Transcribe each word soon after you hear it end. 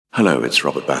Hello, it's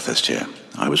Robert Bathurst here.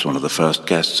 I was one of the first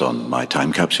guests on My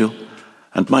Time Capsule,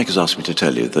 and Mike has asked me to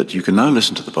tell you that you can now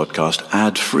listen to the podcast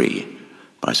ad-free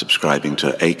by subscribing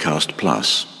to Acast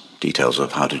Plus. Details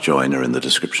of how to join are in the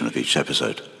description of each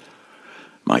episode.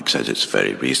 Mike says it's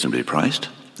very reasonably priced.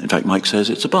 In fact, Mike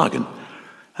says it's a bargain.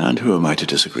 And who am I to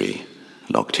disagree?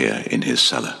 Locked here in his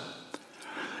cellar.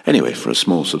 Anyway, for a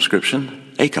small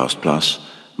subscription, Acast Plus,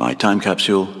 My Time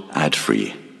Capsule,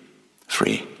 ad-free.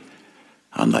 Free.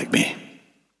 Unlike me.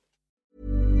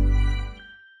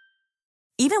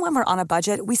 Even when we're on a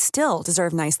budget, we still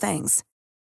deserve nice things.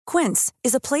 Quince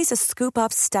is a place to scoop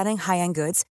up stunning high-end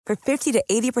goods for 50 to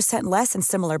 80% less than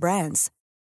similar brands.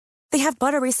 They have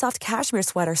buttery soft cashmere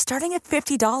sweaters starting at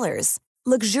 $50,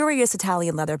 luxurious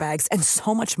Italian leather bags, and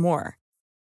so much more.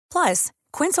 Plus,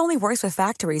 Quince only works with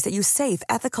factories that use safe,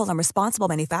 ethical, and responsible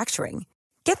manufacturing.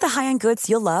 Get the high-end goods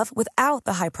you'll love without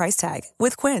the high price tag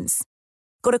with Quince.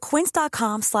 Go to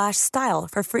quince.com/style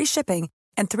for free shipping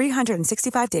and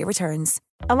 365-day returns.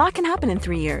 A lot can happen in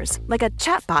 3 years, like a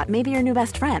chatbot may be your new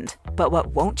best friend. But what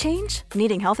won't change?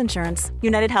 Needing health insurance.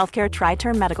 United Healthcare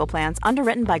Tri-Term Medical Plans,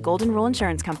 underwritten by Golden Rule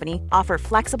Insurance Company, offer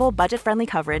flexible, budget-friendly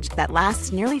coverage that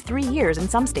lasts nearly 3 years in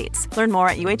some states. Learn more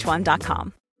at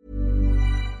uh1.com.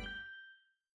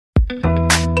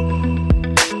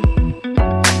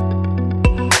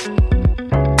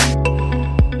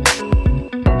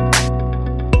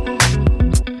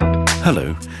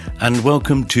 Hello, and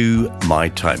welcome to My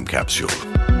Time Capsule.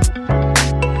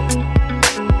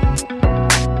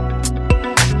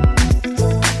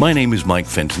 My name is Mike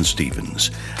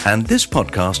Fenton-Stevens, and this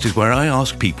podcast is where I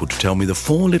ask people to tell me the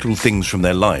 4 little things from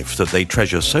their life that they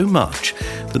treasure so much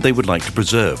that they would like to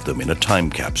preserve them in a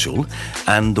time capsule,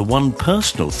 and the one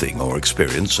personal thing or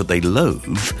experience that they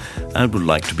loathe and would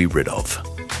like to be rid of,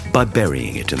 by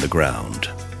burying it in the ground.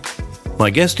 My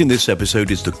guest in this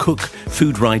episode is the cook,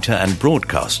 food writer and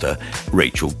broadcaster,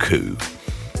 Rachel Khoo.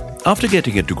 After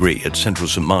getting a degree at Central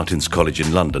St Martin's College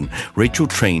in London, Rachel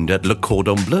trained at Le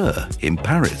Cordon Bleu in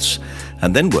Paris,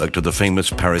 and then worked at the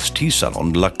famous Paris tea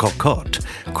salon La Cocotte,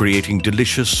 creating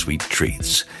delicious sweet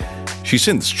treats. She's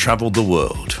since travelled the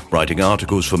world, writing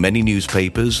articles for many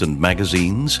newspapers and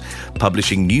magazines,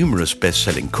 publishing numerous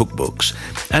best-selling cookbooks,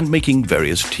 and making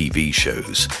various TV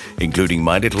shows, including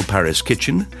My Little Paris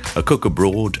Kitchen, A Cook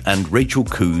Abroad, and Rachel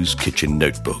Khoo's Kitchen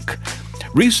Notebook.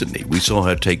 Recently, we saw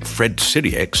her take Fred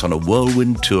Siriex on a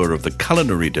whirlwind tour of the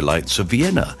culinary delights of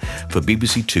Vienna for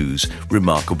BBC Two's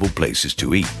Remarkable Places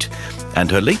to Eat. And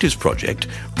her latest project,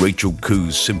 Rachel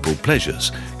Khoo's Simple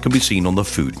Pleasures, can be seen on the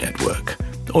Food Network,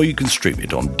 or you can stream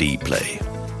it on Dplay.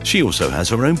 She also has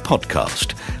her own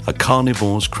podcast, A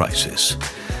Carnivore's Crisis.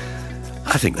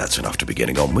 I think that's enough to be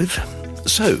getting on with.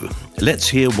 So, let's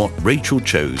hear what Rachel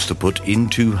chose to put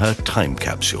into her time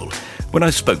capsule when I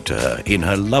spoke to her in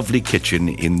her lovely kitchen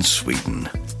in Sweden.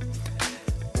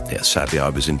 Yeah, sadly I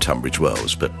was in Tunbridge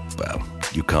Wells, but, well,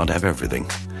 you can't have everything.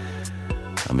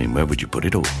 I mean, where would you put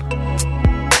it all?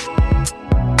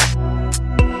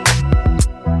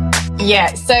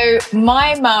 Yeah, so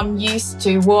my mum used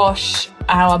to wash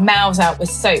our mouths out with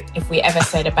soap if we ever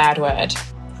said a bad word.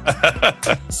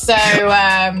 So,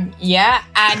 yeah,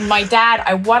 and my dad,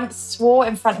 I once swore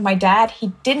in front of my dad,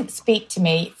 he didn't speak to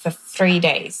me for 3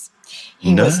 days.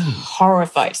 He was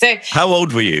horrified. So, how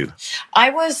old were you?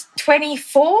 I was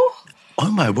 24.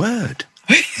 Oh, my word.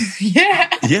 Yeah.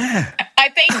 Yeah. I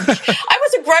think I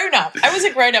was a grown-up. I was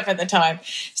a grown-up at the time.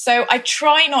 So I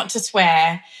try not to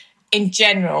swear in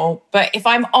general, but if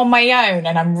I'm on my own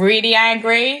and I'm really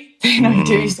angry, then I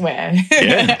do swear.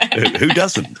 Yeah, who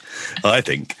doesn't, I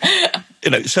think. You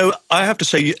know, so I have to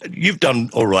say, you've done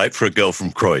all right for a girl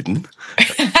from Croydon.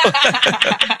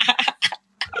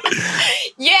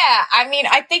 Yeah, I mean,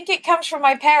 I think it comes from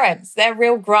my parents. They're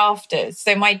real grafters.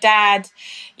 So my dad,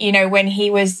 you know, when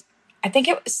he was, I think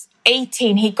it was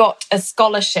 18, he got a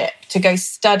scholarship to go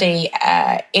study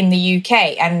in the UK,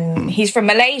 and he's from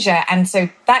Malaysia. And so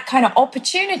that kind of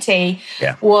opportunity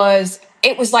was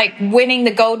like winning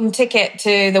the golden ticket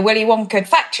to the Willy Wonka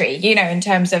factory, you know, in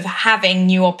terms of having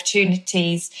new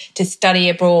opportunities to study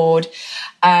abroad.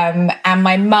 And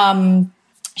my mum,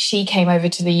 she came over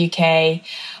to the UK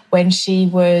when she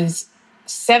was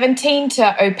 17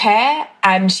 to au pair,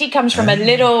 and she comes from a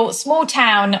little small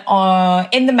town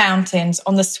in the mountains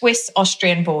on the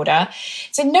Swiss-Austrian border.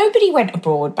 So nobody went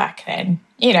abroad back then,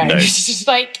 you know. No. It's just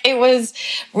like, it was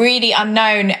really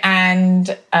unknown.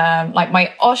 And like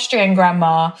my Austrian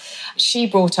grandma, she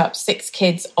brought up 6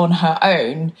 kids on her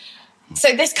own.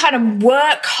 So this kind of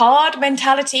work hard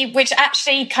mentality, which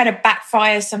actually kind of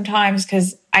backfires sometimes,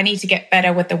 because I need to get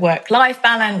better with the work-life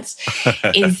balance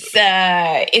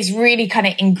is really kind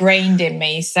of ingrained in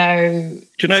me. So, do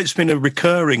you know, it's been a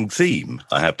recurring theme,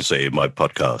 I have to say, in my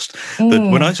podcast,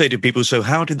 that when I say to people, so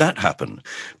how did that happen?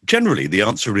 Generally, the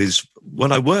answer is,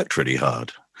 well, I worked really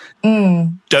hard.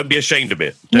 Don't be ashamed of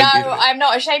it. I'm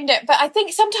not ashamed of it. But I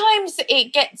think sometimes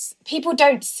people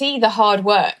don't see the hard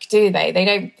work, do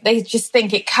they? They just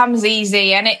think it comes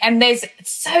easy, and there's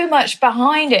so much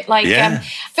behind it. Like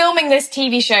filming this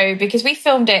TV show, because we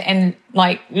filmed it in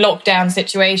like lockdown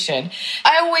situation.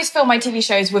 I always film my TV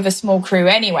shows with a small crew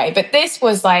anyway, but this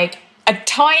was like a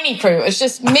tiny crew. It was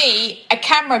just me, a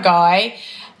camera guy.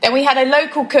 Then we had a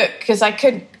local cook because I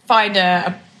couldn't find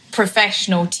a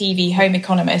professional TV home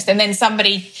economist, and then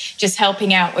somebody just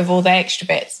helping out with all the extra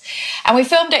bits. And we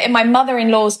filmed it in my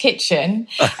mother-in-law's kitchen.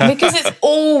 And because it's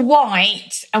all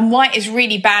white, and white is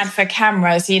really bad for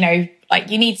cameras, you know, like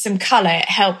you need some colour, it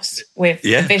helps with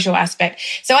the visual aspect.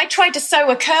 So I tried to sew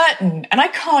a curtain, and I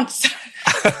can't sew.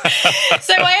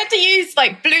 So I had to use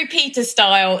like Blue Peter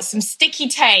style, some sticky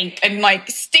tape, and like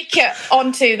stick it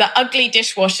onto the ugly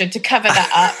dishwasher to cover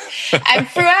that up. And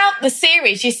throughout the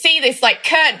series, you see this like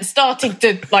curtain starting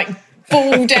to like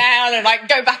fall down and like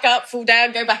go back up, fall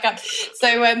down, go back up.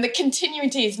 So the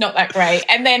continuity is not that great.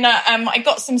 And then I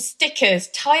got some stickers,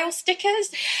 tile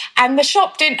stickers, and the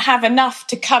shop didn't have enough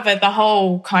to cover the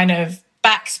whole kind of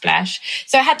backsplash.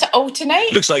 So I had to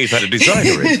alternate. Looks like you've had a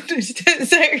designer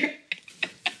in.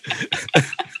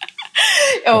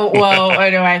 Oh, well,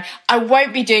 anyway, I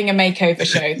won't be doing a makeover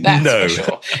show, that's for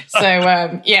sure.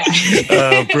 So, yeah.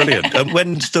 Brilliant.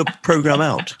 When's the programme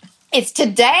out? It's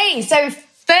today. So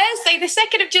Thursday, the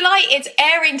 2nd of July, it's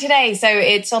airing today. So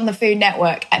it's on the Food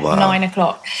Network at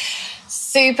 9:00.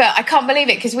 Super. I can't believe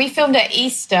it, because we filmed at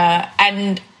Easter,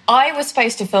 and I was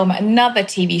supposed to film another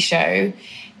TV show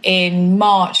in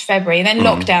March, February. And then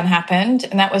lockdown happened,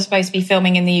 and that was supposed to be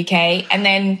filming in the UK. And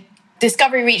then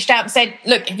Discovery reached out and said,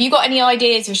 look, have you got any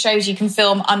ideas of shows you can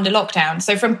film under lockdown?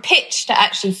 So from pitch to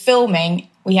actually filming,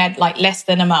 we had like less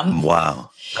than a month.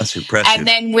 Wow, that's impressive. And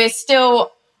then we're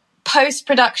still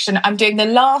post-production. I'm doing the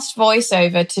last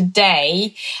voiceover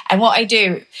today. And what I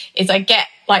do is I get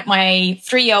like my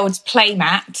 3-year-old's play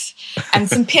mat and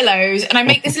some pillows, and I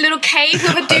make this little cave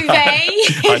with a duvet.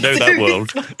 I know that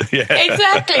world. Yeah.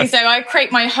 Exactly. So I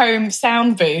create my home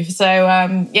sound booth. So,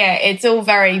 it's all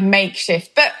very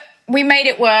makeshift. But we made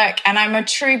it work, and I'm a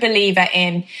true believer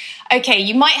in, okay,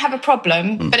 you might have a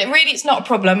problem, but it's not a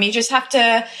problem. You just have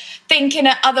to think in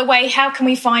another way. How can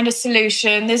we find a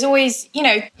solution? There's always,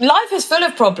 life is full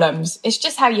of problems. It's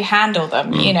just how you handle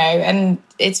them, and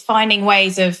it's finding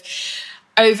ways of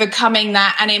overcoming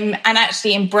that and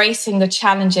actually embracing the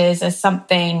challenges as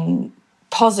something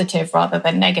positive rather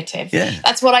than negative. Yeah.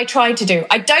 That's what I try to do.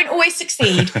 I don't always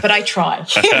succeed, but I try.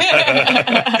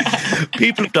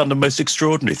 People have done the most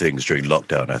extraordinary things during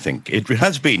lockdown, I think. It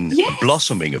has been a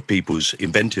blossoming of people's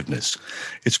inventiveness.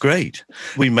 It's great.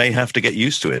 We may have to get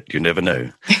used to it. You never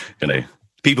know.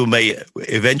 People may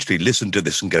eventually listen to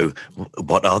this and go,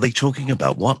 what are they talking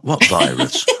about? What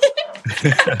virus?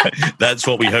 That's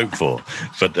what we hope for.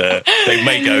 But they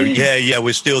may go, yeah,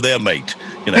 we're still there, mate.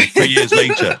 3 years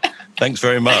later. Thanks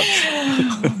very much.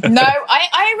 No,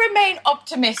 I remain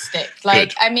optimistic.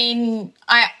 Good. I mean,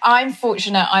 I'm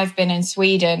fortunate I've been in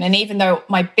Sweden, and even though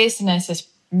my business has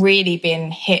really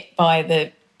been hit by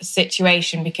the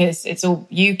situation because it's all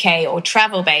UK or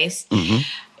travel-based,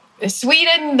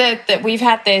 Sweden, that we've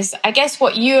had this, I guess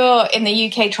what you're in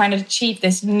the UK trying to achieve,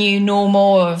 this new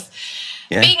normal of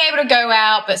being able to go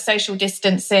out, but social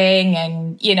distancing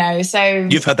and, so...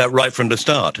 You've had that right from the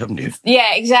start, haven't you?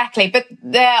 Yeah, exactly. But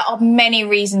there are many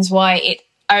reasons why it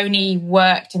only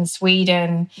worked in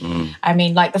Sweden. I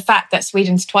mean, like the fact that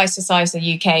Sweden's twice the size of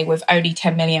the UK with only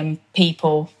 10 million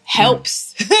people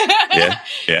helps.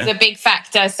 It's a big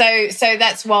factor. So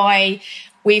that's why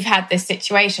we've had this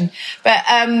situation. But,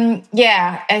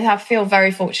 I feel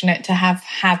very fortunate to have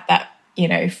had that,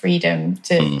 freedom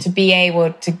to be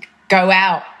able to go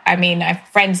out. I mean, I have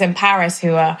friends in Paris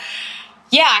who are,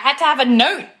 I had to have a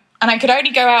note, and I could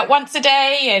only go out once a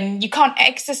day, and you can't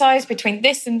exercise between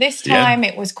this and this time.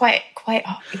 It was quite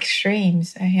extreme.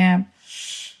 So, yeah.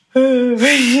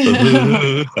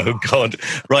 Oh, God.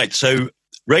 Right. So,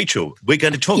 Rachel, we're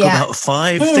going to talk about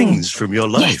 5 things from your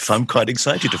life. Yes. I'm quite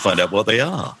excited to find out what they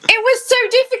are. It was so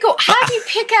difficult. How do you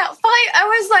pick out 5? I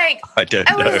was like... I don't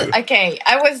know.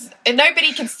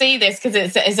 Nobody can see this because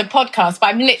it's a podcast, but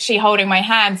I'm literally holding my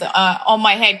hands on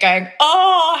my head going,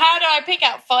 how do I pick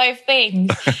out 5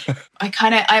 things?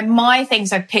 My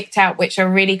things I've picked out, which are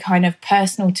really kind of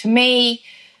personal to me,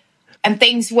 and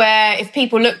things where if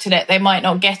people looked at it, they might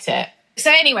not get it. So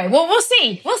anyway, well, we'll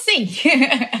see. We'll see.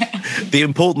 The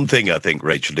important thing, I think,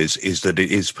 Rachel, is that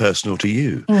it is personal to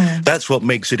you. That's what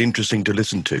makes it interesting to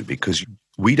listen to, because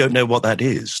we don't know what that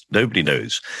is. Nobody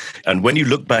knows. And when you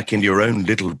look back in your own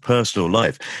little personal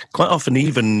life, quite often,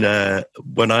 even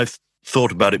when I've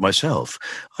thought about it myself,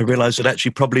 I realise that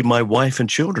actually probably my wife and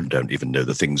children don't even know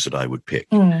the things that I would pick.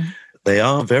 They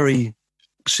are very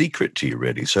secret to you,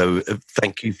 really. So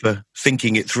thank you for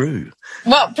thinking it through.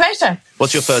 Well, pleasure.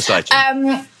 What's your first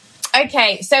item?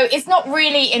 Okay, so it's not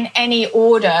really in any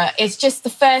order. It's just the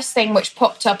first thing which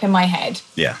popped up in my head.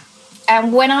 Yeah.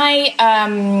 And when I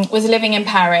was living in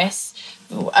Paris,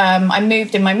 I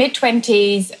moved in my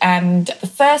mid-20s, and the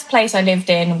first place I lived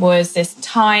in was this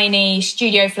tiny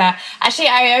studio flat. Actually,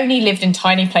 I only lived in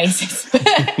tiny places.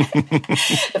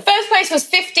 The first place was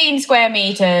 15 square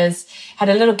meters, had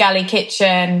a little galley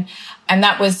kitchen, and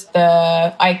that was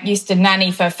I used to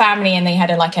nanny for a family, and they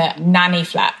had a nanny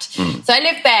flat. So I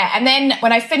lived there. And then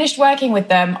when I finished working with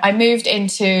them, I moved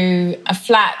into a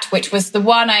flat, which was the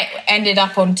one I ended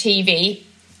up on TV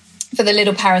for the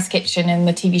Little Paris Kitchen in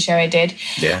the TV show I did.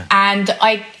 Yeah. And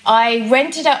I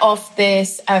rented it off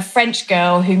this French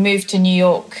girl who moved to New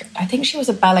York. I think she was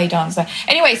a ballet dancer.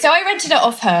 Anyway, so I rented it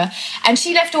off her, and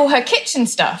she left all her kitchen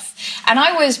stuff. And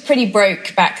I was pretty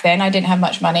broke back then. I didn't have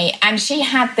much money. And she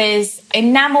had this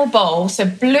enamel bowl, so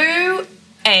blue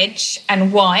edge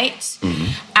and white.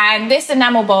 And this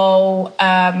enamel bowl,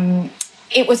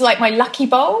 it was like my lucky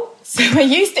bowl. So I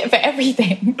used it for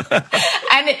everything.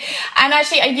 and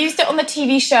actually, I used it on the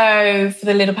TV show for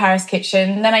the Little Paris Kitchen.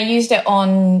 And then I used it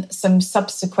on some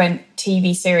subsequent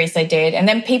TV series I did. And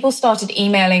then people started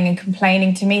emailing and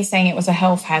complaining to me, saying it was a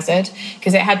health hazard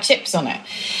because it had chips on it.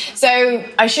 So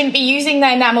I shouldn't be using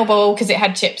the enamel bowl because it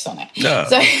had chips on it. No.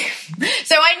 So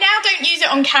I now don't use it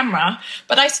on camera,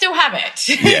 but I still have it.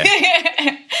 Yeah.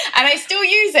 And I still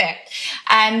use it.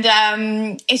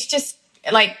 And it's just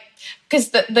like...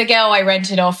 Because the girl I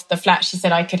rented off the flat, she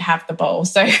said I could have the bowl.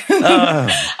 So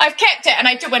I've kept it.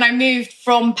 And when I moved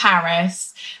from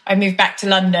Paris, I moved back to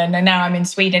London, and now I'm in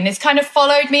Sweden. It's kind of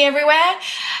followed me everywhere.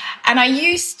 And I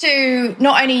used to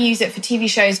not only use it for TV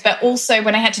shows, but also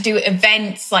when I had to do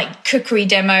events like cookery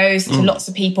demos to lots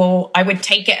of people, I would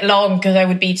take it along because I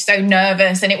would be so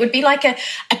nervous. And it would be like a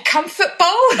comfort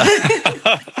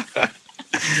bowl.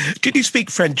 Did you speak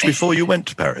French before you went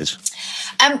to Paris?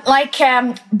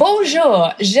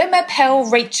 Bonjour, je m'appelle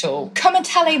Rachel. Comment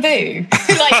allez-vous?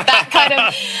 Like that kind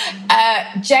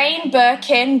of Jane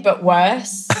Birkin, but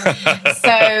worse. So,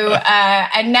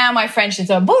 and now my French is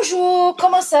bonjour,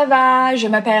 comment ça va? Je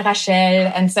m'appelle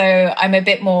Rachel. And so I'm a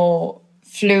bit more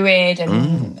fluid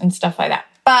and stuff like that.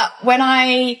 But when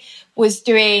I was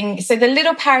so the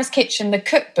Little Paris Kitchen, the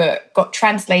cookbook, got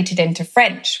translated into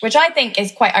French, which I think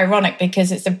is quite ironic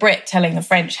because it's a Brit telling the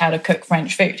French how to cook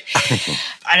French food.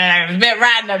 I don't know, it was a bit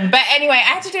random. But anyway,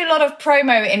 I had to do a lot of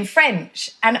promo in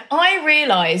French, and I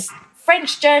realised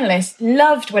French journalists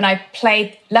loved when I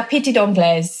played La Petite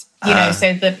Anglaise,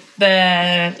 so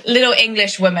the little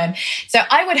English woman. So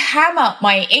I would ham up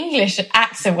my English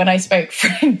accent when I spoke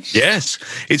French. Yes,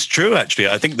 it's true, actually.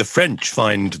 I think the French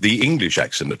find the English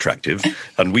accent attractive,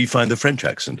 and we find the French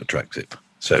accent attractive.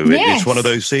 So it's one of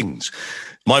those things.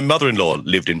 My mother-in-law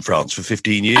lived in France for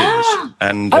 15 years.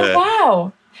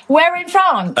 Wow. Where in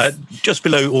France? Just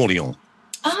below Orléans.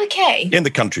 Oh, okay. In the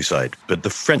countryside. But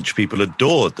the French people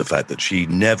adored the fact that she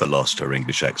never lost her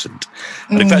English accent.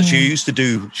 And in fact, she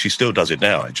still does it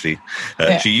now, actually.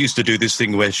 She used to do this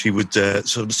thing where she would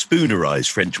sort of spoonerise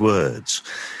French words.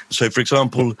 So, for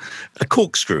example, a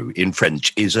corkscrew in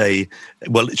French is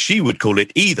she would call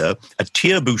it either a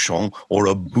tire-bouchon or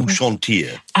a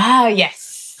bouchon-tire. Ah, yes.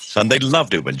 And they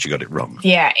loved it when she got it wrong.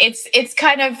 Yeah, it's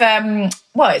kind of,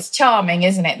 it's charming,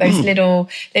 isn't it? Those little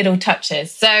touches.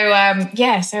 So,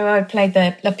 so I played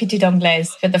the La Petite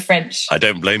Anglaise for the French. I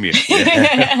don't blame you.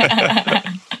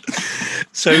 Yeah.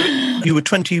 So you were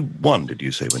 21, did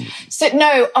you say? So,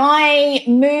 no, I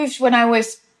moved when I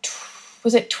was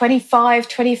it 25,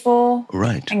 24?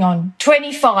 Right. Hang on,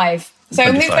 25. So 25.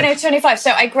 I moved when I was 25.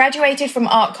 So I graduated from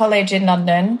art college in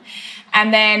London.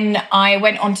 And then I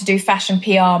went on to do fashion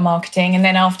PR marketing. And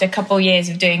then after a couple of years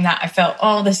of doing that, I felt,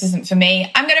 this isn't for me.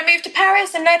 I'm going to move to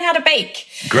Paris and learn how to bake.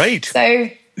 Great. So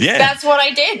that's what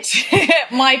I did.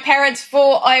 My parents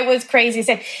thought I was crazy.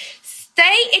 Said,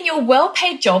 stay in your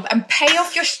well-paid job and pay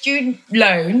off your student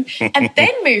loan and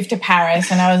then move to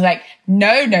Paris. And I was like, no,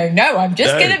 I'm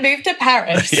just going to move to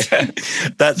Paris. Yeah,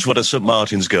 that's what a St.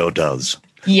 Martin's girl does.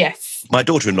 Yes. My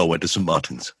daughter-in-law went to St.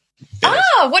 Martin's. Yes.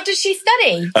 What did she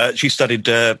study? She studied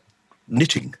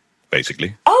knitting.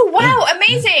 basically. Oh, wow,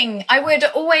 amazing. I would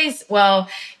always,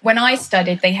 when I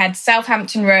studied, they had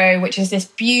Southampton Row, which is this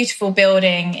beautiful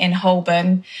building in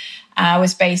Holborn. I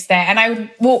was based there, and I would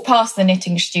walk past the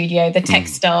knitting studio, the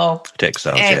textiles.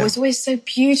 It was always so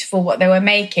beautiful what they were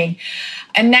making.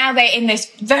 And now they're in this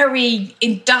very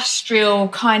industrial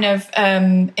kind of,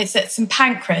 it's at St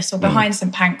Pancras or behind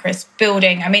St Pancras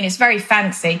building. I mean, it's very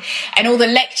fancy. And all the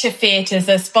lecture theatres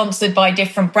are sponsored by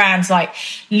different brands like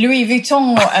Louis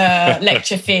Vuitton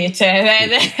lecture theatre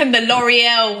and the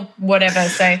L'Oreal, whatever.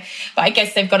 So, but I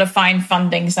guess they've got to find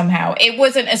funding somehow. It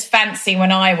wasn't as fancy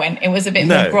when I went. It was a bit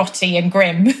more grotty and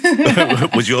grim.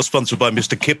 Was yours sponsored by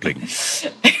Mr. Kipling?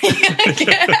 Should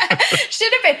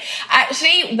have been.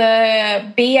 Actually, the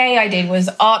BA I did was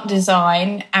art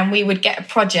design, and we would get a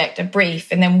project, a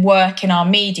brief, and then work in our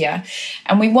media.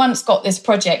 And we once got this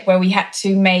project where we had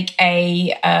to make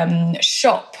a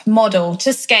shop model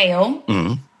to scale.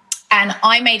 And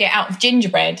I made it out of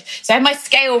gingerbread. So I had my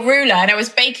scale ruler and I was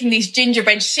baking these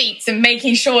gingerbread sheets and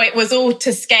making sure it was all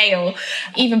to scale.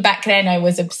 Even back then, I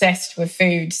was obsessed with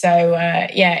food. So,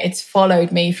 it's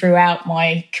followed me throughout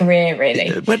my career,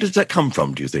 really. Where does that come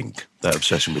from, do you think, that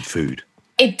obsession with food?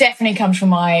 It definitely comes from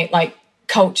my,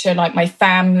 culture, my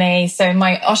family. So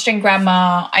my Austrian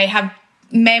grandma, I have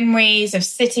memories of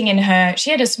sitting in her,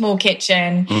 she had a small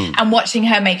kitchen, and watching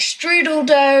her make strudel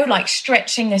dough,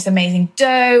 stretching this amazing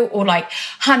dough, or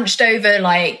hunched over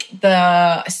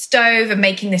the stove and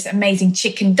making this amazing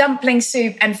chicken dumpling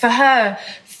soup. And for her,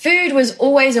 food was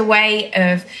always a way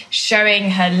of showing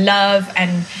her love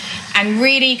and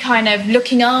really kind of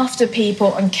looking after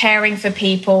people and caring for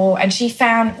people. And she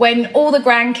found when all the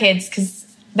grandkids, because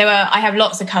I have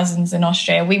lots of cousins in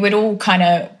Austria, we would all kind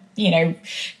of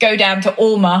go down to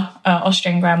Alma,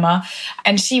 Austrian grandma,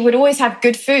 and she would always have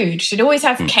good food. She'd always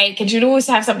have cake, and she'd always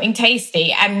have something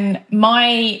tasty. And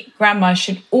my grandma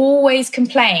should always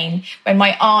complain when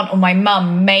my aunt or my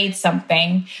mum made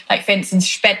something, like for instance,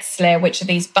 Spätzle, which are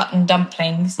these button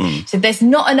dumplings. So there's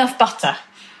not enough butter.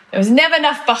 There was never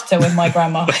enough butter with my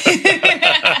grandma.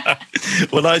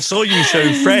 Well, I saw you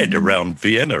show Fred around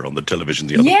Vienna on the television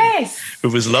the other day. It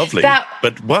was lovely.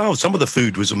 But wow, some of the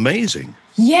food was amazing.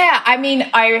 Yeah, I mean,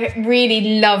 I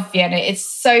really love Vienna. It's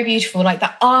so beautiful.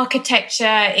 The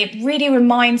architecture, it really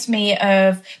reminds me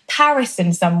of Paris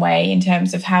in some way in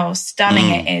terms of how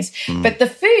stunning it is. But the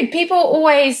food, people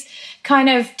always kind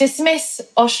of dismiss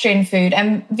Austrian food,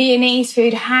 and Viennese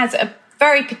food has a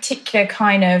very particular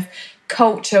kind of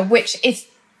culture, which is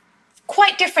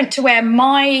quite different to where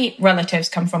my relatives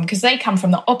come from, because they come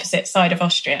from the opposite side of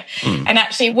Austria. And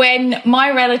actually, when my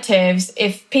relatives,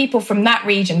 if people from that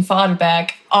region,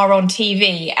 Vorarlberg, are on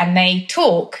TV and they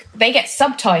talk, they get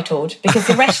subtitled because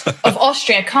the rest of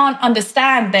Austria can't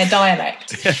understand their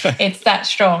dialect. It's that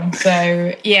strong.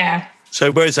 So, yeah. So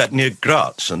where is that, near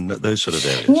Graz and those sort of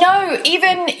areas? No,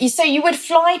 so you would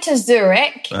fly to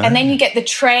Zurich, and then you get the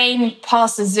train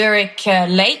past the Zurich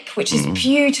lake, which is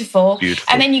beautiful.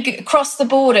 And then you cross the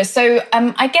border. So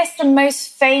I guess the most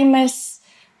famous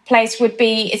place would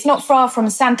be, it's not far from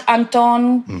St.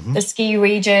 Anton, the ski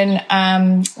region.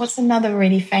 What's another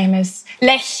really famous?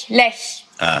 Lech.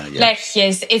 Lech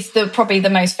is probably the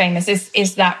most famous,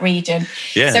 is that region.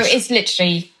 Yes. So it's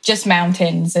literally just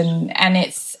mountains, and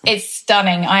it's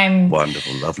stunning. I'm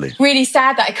wonderful, lovely. Really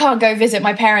sad that I can't go visit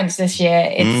my parents this year.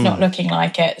 It's not looking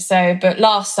like it. So, but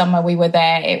last summer we were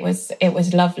there. It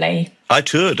was lovely. I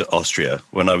toured Austria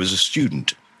when I was a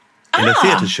student in a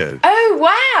theatre show. Oh,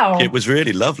 wow. It was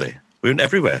really lovely. We went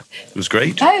everywhere. It was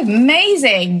great. Oh,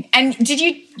 amazing. And did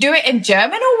you do it in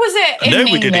German, or was it in English?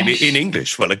 No, we did it in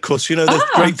English. Well, of course, the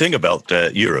great thing about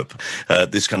Europe,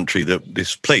 this country,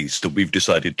 this place that we've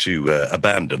decided to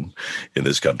abandon in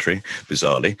this country,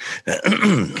 bizarrely.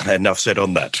 Enough said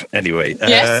on that. Anyway.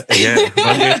 Yes.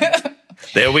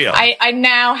 There we are. I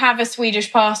now have a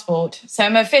Swedish passport. So I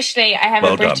have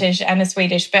a British and a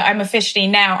Swedish, but I'm officially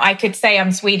now, I could say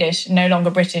I'm Swedish, no longer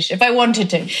British, if I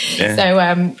wanted to. Yeah.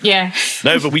 So,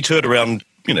 No, but we toured around,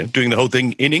 doing the whole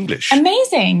thing in English.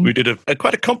 Amazing. We did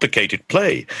quite a complicated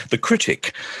play, The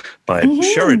Critic, by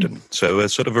Sheridan. So a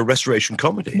sort of a restoration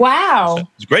comedy. Wow. So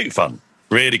it's great fun.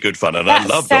 Really good fun. And I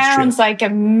loved Austria. That sounds like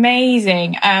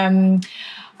amazing. I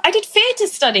did theatre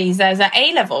studies as an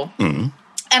A-level.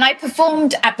 And I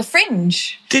performed at the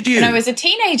Fringe. Did you? When I was a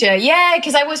teenager. Yeah,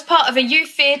 because I was part of a youth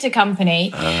theatre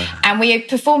company. And we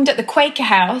performed at the Quaker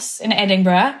House in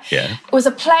Edinburgh. Yeah. It was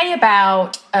a play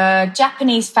about a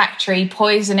Japanese factory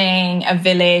poisoning a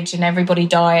village and everybody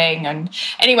dying. And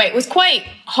anyway, it was quite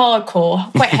hardcore,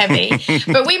 quite heavy.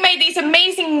 But we made these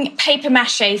amazing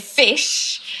papier-mâché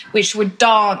fish, which would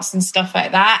dance and stuff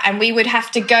like that. And we would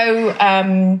have to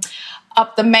go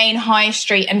up the main high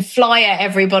street and flyer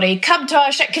everybody, come to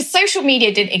our show, because social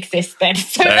media didn't exist then.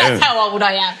 So that's how old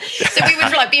I am. So we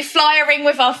would be flyering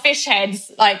with our fish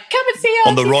heads, come and see us.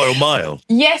 On the Royal Mile.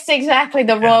 Yes, exactly,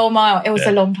 the Royal Mile. It was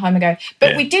a long time ago.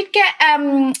 But we did get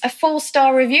a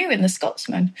 4-star review in the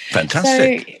Scotsman.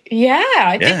 Fantastic. So,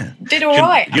 I did all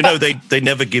right. You know, they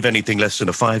never give anything less than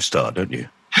a 5-star, don't you?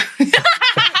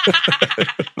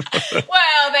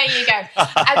 Well, there you go.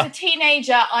 As a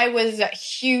teenager, I was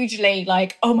hugely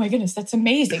oh my goodness, that's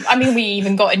amazing. I mean, we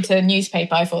even got into the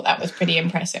newspaper. I thought that was pretty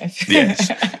impressive.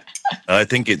 Yes. I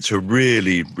think it's a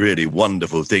really, really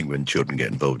wonderful thing when children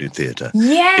get involved in theatre.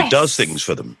 Yes. It does things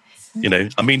for them. You know,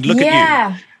 I mean, look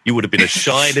at you. You would have been a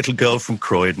shy little girl from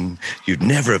Croydon. You'd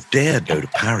never have dared go to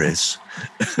Paris.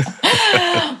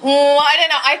 I don't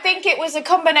know. I think it was a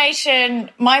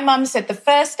combination. My mum said the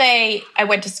first day I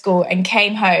went to school and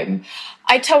came home,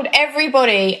 I told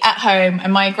everybody at home,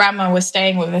 and my grandma was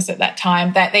staying with us at that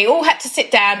time, that they all had to sit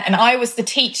down and I was the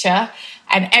teacher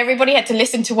and everybody had to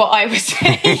listen to what I was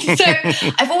saying. So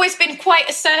I've always been quite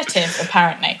assertive,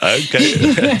 apparently. Okay,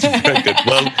 that's very good.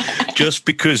 Well, just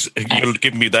because you'll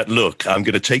give me that look, I'm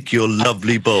going to take your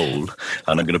lovely bowl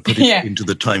and I'm going to put it into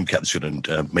the time capsule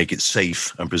and make it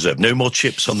safe and preserved. No more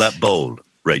chips on that bowl,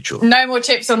 Rachel. No more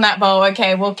chips on that bowl.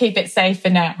 Okay, we'll keep it safe for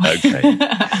now. Okay.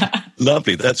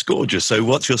 Lovely, that's gorgeous. So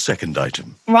what's your second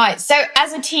item? Right, so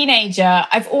as a teenager,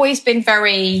 I've always been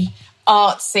very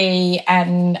artsy,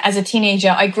 and as a teenager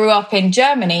I grew up in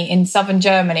Germany, in southern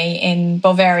Germany, in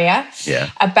Bavaria,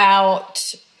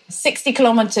 about 60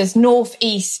 kilometers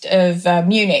northeast of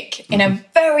Munich, in a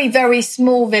very, very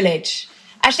small village.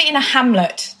 Actually, in a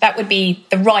hamlet, that would be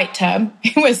the right term.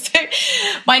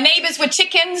 My neighbours were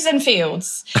chickens and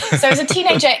fields. So as a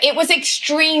teenager, it was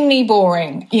extremely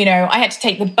boring. You know, I had to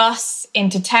take the bus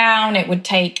into town. It would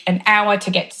take an hour to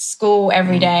get to school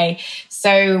every day.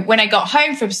 So when I got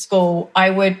home from school, I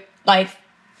would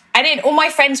all my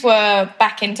friends were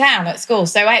back in town at school.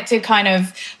 So I had to kind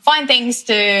of find things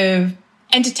to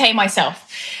entertain myself.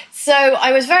 So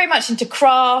I was very much into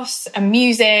crafts and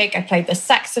music. I played the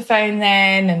saxophone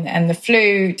then and the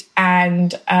flute.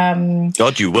 And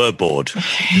God, you were bored.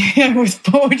 I was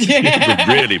bored, yeah. You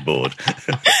were really bored.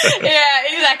 Yeah,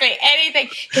 exactly. Anything.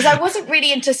 Because I wasn't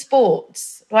really into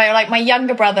sports. Like my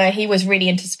younger brother, he was really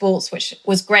into sports, which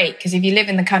was great. Because if you live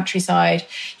in the countryside,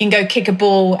 you can go kick a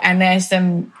ball and there's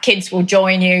some kids will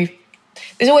join you.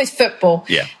 There's always football.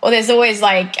 Yeah. Or there's always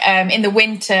in the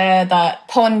winter, the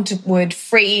pond would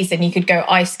freeze and you could go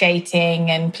ice skating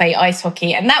and play ice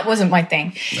hockey. And that wasn't my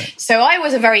thing. No. So I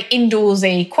was a very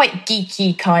indoorsy, quite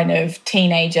geeky kind of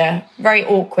teenager, very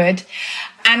awkward.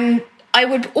 And I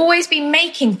would always be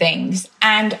making things.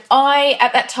 And I,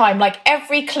 at that time, like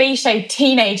every cliche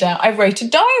teenager, I wrote a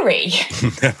diary.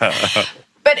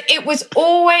 But it was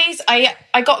always, I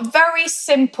got very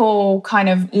simple kind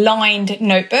of lined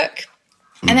notebook.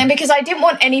 And then because I didn't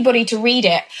want anybody to read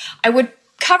it, I would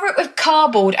cover it with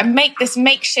cardboard and make this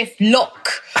makeshift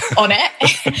lock on it.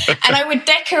 And I would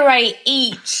decorate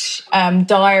each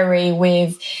diary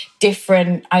with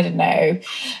different, I don't know,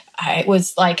 it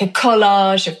was like a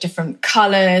collage of different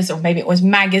colours, or maybe it was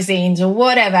magazines or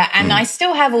whatever. And I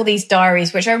still have all these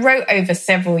diaries, which I wrote over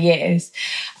several years.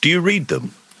 Do you read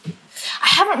them? I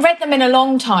haven't read them in a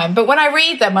long time, but when I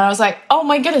read them, I was like, oh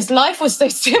my goodness, life was so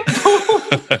simple.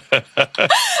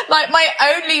 Like my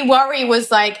only worry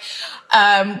was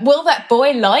will that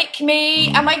boy like me?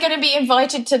 Am I going to be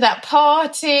invited to that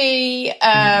party?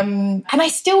 And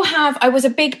I was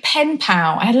a big pen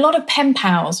pal. I had a lot of pen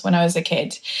pals when I was a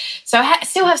kid. So I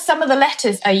still have some of the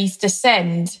letters I used to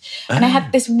send. And I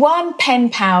had this one pen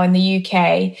pal in the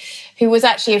UK who was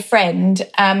actually a friend.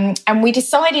 And we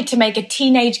decided to make a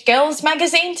teenage girls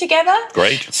magazine together.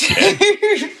 Great.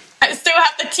 Yeah. I still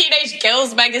have the Teenage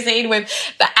Girls magazine with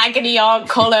the agony aunt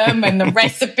column and the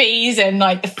recipes and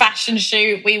like the fashion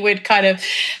shoot. We would kind of,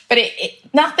 but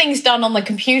nothing's done on the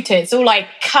computer. It's all like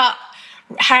cut,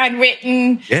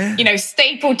 handwritten,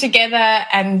 stapled together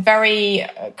and very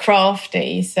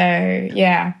crafty. So,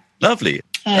 yeah. Lovely.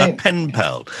 A pen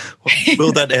pal.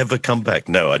 Will that ever come back?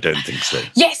 No, I don't think so.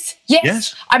 Yes.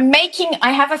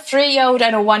 I have a 3-year-old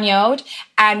and a 1-year-old,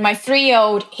 and my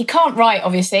 3-year-old, he can't write,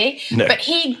 obviously, but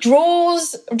he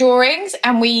draws drawings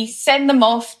and we send them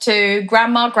off to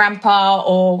grandma, grandpa,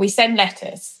 or we send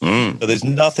letters. But there's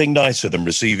nothing nicer than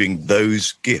receiving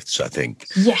those gifts, I think.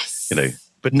 Yes.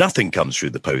 But nothing comes through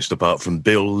the post apart from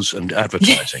bills and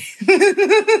advertising.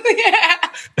 Yeah.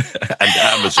 And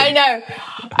Amazon. I know.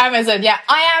 Amazon, yeah.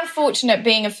 I am fortunate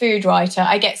being a food writer.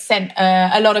 I get sent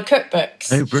a lot of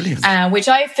cookbooks. Oh, brilliant. Which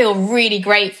I feel really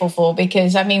grateful for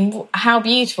because, I mean, how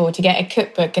beautiful to get a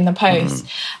cookbook in the post.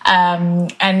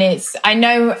 And I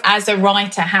know as a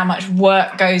writer how much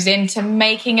work goes into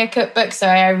making a cookbook. So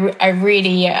I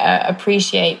really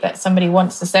appreciate that somebody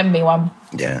wants to send me one.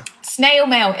 Yeah. Snail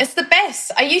mail, it's the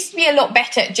best. I used to be a lot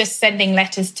better at just sending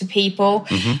letters to people.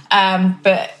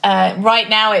 But right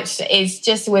now it's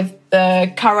just with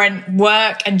the current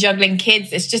work and juggling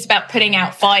kids, it's just about putting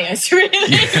out fires,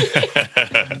 really.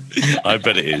 I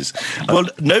bet it is. Well,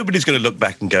 nobody's going to look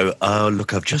back and go, oh,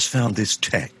 look, I've just found this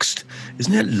text.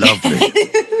 Isn't it lovely?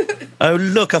 Oh,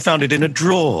 look, I found it in a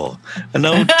drawer. An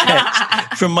old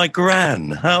text from my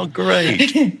gran. How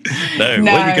great. No,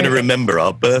 we're going to remember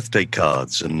our birthday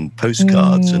cards and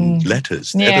postcards and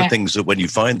letters. They're the things that when you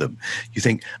find them, you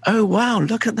think, oh, wow,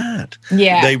 look at that.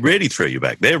 Yeah. They really throw you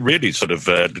back. They're really sort of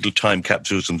little time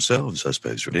capsules themselves, I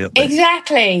suppose, really, aren't they?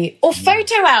 Exactly. Or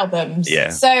photo albums. Yeah.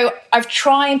 So I've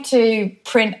tried to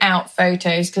print out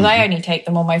photos because I only take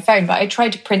them on my phone, but I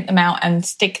tried to print them out and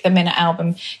stick them in an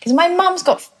album because my mum's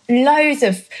got loads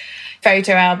of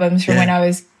photo albums from when I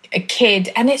was a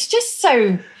kid, and it's just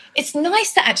so it's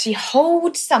nice to actually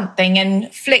hold something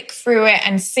and flick through it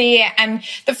and see it. And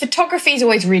the photography is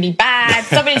always really bad.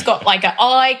 Somebody's got like an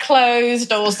eye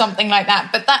closed or something like that.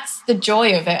 But that's the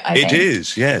joy of it, I think. It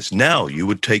is, yes. Now you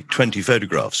would take 20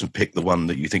 photographs and pick the one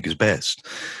that you think is best.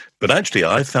 But actually,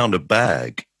 I found a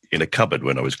bag in a cupboard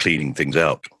when I was cleaning things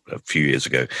out a few years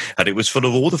ago, and it was full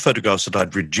of all the photographs that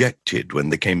I'd rejected when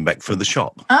they came back from the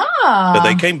shop. But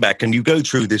they came back, and you go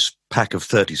through this pack of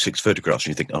 36 photographs,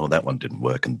 and you think, oh, that one didn't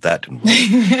work, and that didn't work.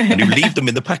 And you leave them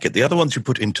in the packet. The other ones you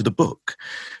put into the book.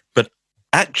 But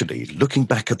actually, looking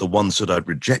back at the ones that I'd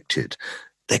rejected,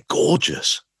 they're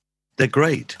gorgeous. They're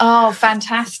great. Oh,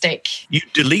 fantastic. You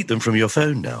delete them from your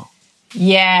phone now.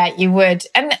 Yeah, you would.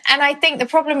 And I think the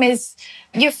problem is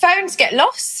your phones get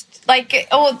lost,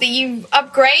 you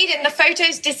upgrade and the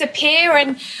photos disappear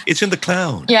and... It's in the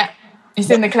cloud. Yeah, it's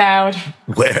in the cloud.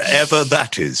 Wherever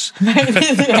that is.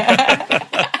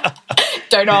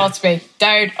 Don't ask me.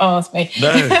 Don't ask me.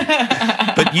 No.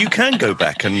 But you can go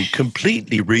back and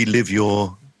completely relive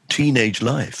your teenage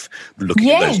life looking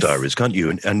at those diaries, can't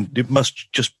you? And it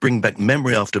must just bring back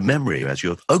memory after memory as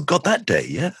you're, oh God, that day,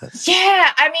 yeah.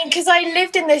 Yeah, I mean, because I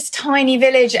lived in this tiny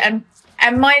village and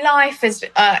my life has,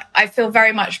 I feel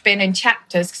very much been in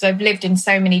chapters because I've lived in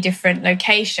so many different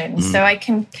locations. So I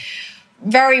can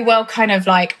very well kind of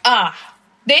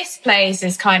this place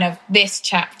is kind of this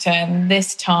chapter and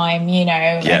this time,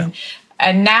 Yeah.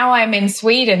 And now I'm in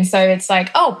Sweden, so it's like,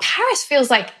 oh, Paris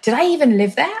feels like, did I even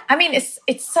live there? I mean, it's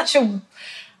such a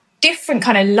different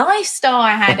kind of lifestyle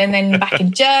I had, and then back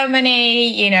in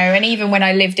Germany, and even when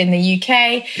I lived in the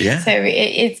UK. Yeah. So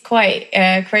it's quite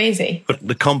crazy. But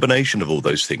the combination of all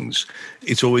those things,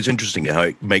 it's always interesting how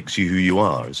it makes you who you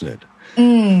are, isn't it?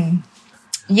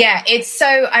 Yeah, it's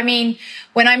so, I mean,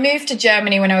 when I moved to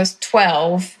Germany when I was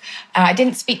 12, I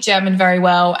didn't speak German very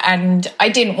well and I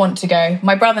didn't want to go.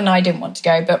 My brother and I didn't want to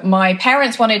go, but my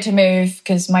parents wanted to move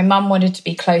because my mum wanted to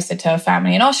be closer to her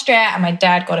family in Austria and my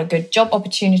dad got a good job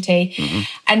opportunity.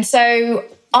 And so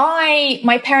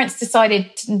my parents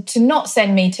decided to not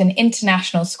send me to an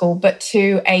international school, but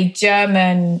to a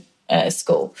German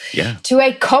school, to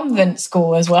a convent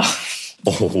school as well.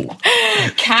 Oh.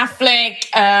 Catholic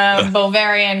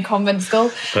Bulgarian convent school.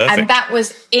 Perfect. And that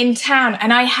was in town.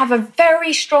 And I have a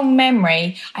very strong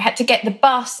memory. I had to get the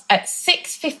bus at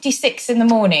 6:56 in the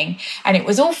morning and it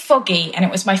was all foggy and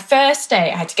it was my first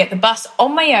day. I had to get the bus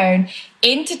on my own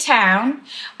into town.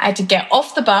 I had to get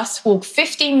off the bus, walk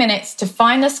 15 minutes to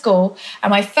find the school.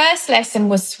 And my first lesson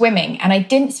was swimming and I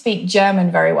didn't speak German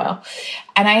very well.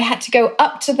 And I had to go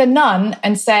up to the nun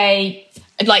and say,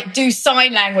 do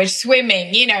sign language,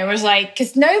 swimming, it was like,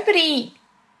 because nobody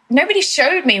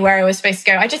showed me where I was supposed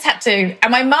to go. I just had to, and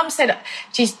my mum said,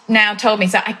 she's now told me,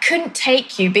 so I couldn't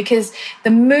take you because the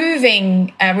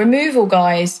removal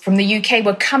guys from the UK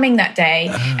were coming that day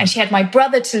and she had my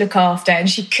brother to look after and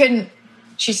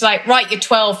she's like, right, you're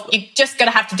 12, you're just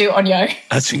going to have to do it on your own.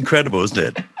 That's incredible, isn't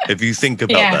it? If you think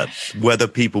about that, whether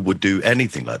people would do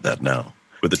anything like that now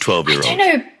with a 12-year-old. I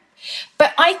don't know.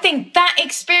 But I think that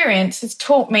experience has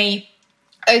taught me,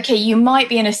 okay, you might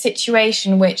be in a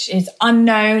situation which is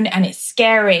unknown and it's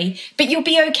scary, but you'll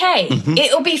be okay.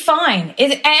 It'll be fine.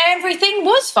 Everything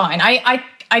was fine. I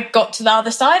got to the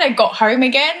other side. I got home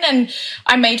again and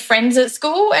I made friends at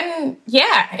school and,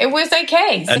 it was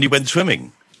okay. And you went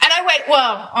swimming? And I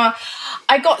went,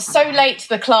 I got so late to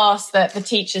the class that the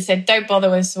teacher said, don't bother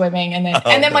with swimming. And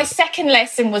then my second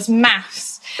lesson was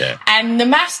maths. Yeah. And the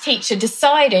maths teacher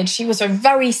decided, she was a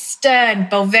very stern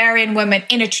Bulgarian woman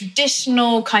in a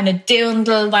traditional kind of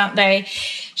dildle that day.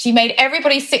 She made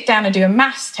everybody sit down and do a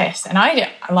maths test. And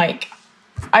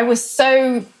I was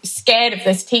so scared of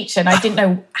this teacher and I didn't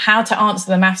know how to answer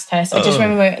the maths test. I just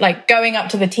remember going up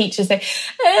to the teacher saying,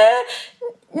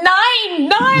 Nine,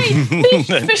 nicht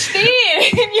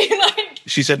verstehen. And you're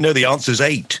She said, no, the answer's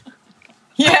 8.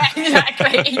 Yeah,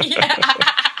 exactly. Yeah.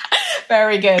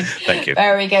 Very good. Thank you.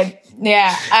 Very good.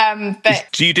 Yeah. But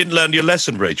So you didn't learn your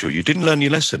lesson, Rachel. You didn't learn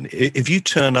your lesson. If you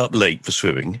turn up late for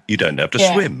swimming, you don't have to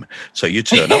swim. So you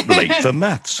turn up late for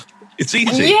maths. It's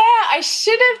easy. Yeah, I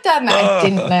should have done that. I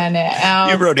didn't learn it. Oh,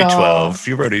 You're only God. 12.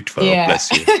 You're only 12. Yeah.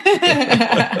 Bless you.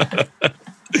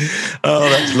 Oh,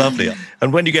 that's lovely.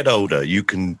 And when you get older, you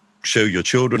can show your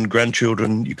children,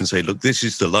 grandchildren, you can say, look, this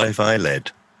is the life I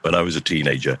led when I was a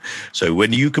teenager. So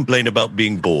when you complain about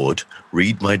being bored,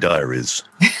 read my diaries.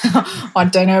 I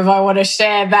don't know if I want to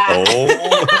share that. Oh.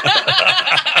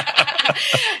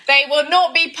 They will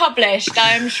not be published,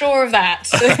 I am sure of that.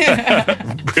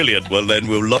 Brilliant. Well, then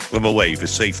we'll lock them away for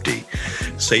safety.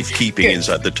 Safekeeping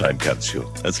inside the time capsule.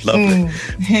 That's lovely.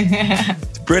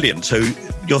 Brilliant. So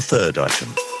your third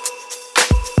item.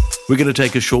 We're going to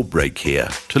take a short break here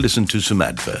to listen to some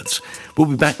adverts. We'll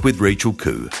be back with Rachel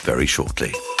Khoo very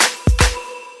shortly.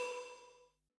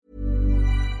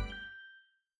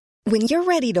 When you're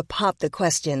ready to pop the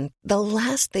question, the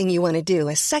last thing you want to do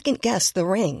is second-guess the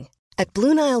ring. At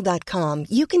BlueNile.com,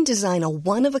 you can design a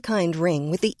one-of-a-kind ring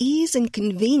with the ease and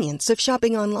convenience of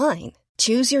shopping online.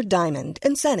 Choose your diamond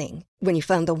and setting. When you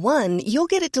find the one, you'll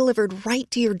get it delivered right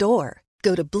to your door.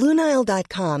 Go to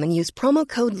BlueNile.com and use promo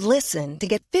code LISTEN to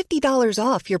get $50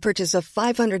 off your purchase of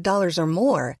 $500 or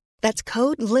more. That's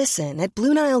code LISTEN at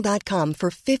BlueNile.com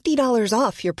for $50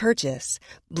 off your purchase.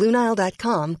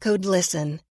 BlueNile.com, code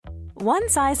LISTEN. One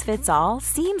size fits all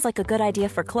seems like a good idea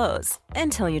for clothes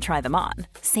until you try them on.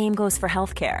 Same goes for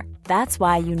healthcare. That's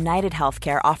why United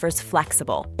Healthcare offers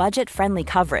flexible, budget-friendly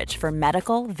coverage for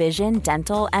medical, vision,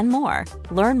 dental, and more.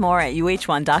 Learn more at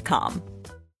uh1.com.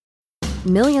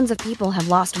 Millions of people have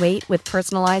lost weight with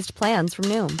personalized plans from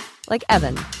Noom. Like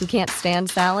Evan, who can't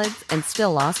stand salads and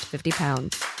still lost 50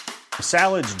 pounds.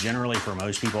 Salads generally for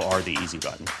most people are the easy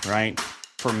button, right?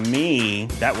 For me,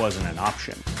 that wasn't an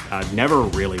option. I never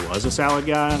really was a salad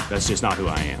guy. That's just not who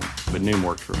I am. But Noom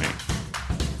worked for me.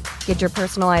 Get your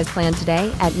personalized plan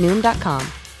today at Noom.com.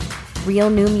 Real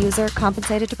Noom user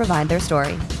compensated to provide their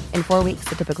story. In 4 weeks,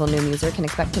 the typical Noom user can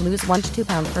expect to lose 1 to 2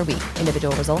 pounds per week.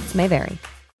 Individual results may vary.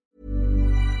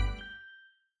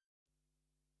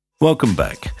 Welcome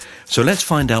back. So let's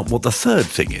find out what the third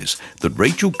thing is that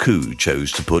Rachel Khoo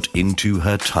chose to put into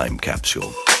her time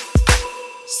capsule.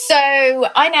 So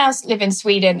I now live in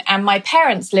Sweden and my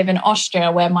parents live in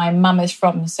Austria, where my mum is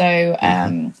from. So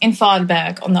in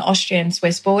Fahlberg on the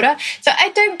Austrian-Swiss border. So I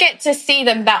don't get to see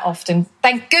them that often.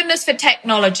 Thank goodness for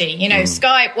technology,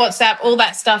 Skype, WhatsApp, all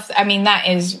that stuff. I mean, that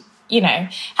is,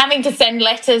 having to send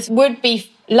letters would be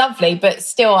lovely, but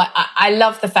still I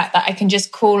love the fact that I can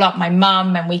just call up my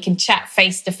mum and we can chat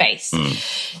face to face.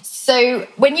 So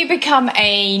when you become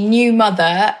a new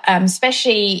mother,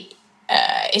 especially...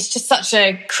 it's just such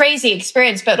a crazy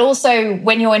experience. But also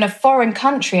when you're in a foreign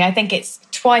country, I think it's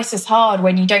twice as hard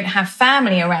when you don't have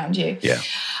family around you. Yeah.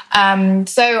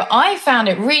 So I found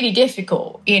it really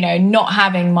difficult, not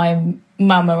having my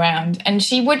mum around. And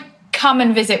she would come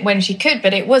and visit when she could,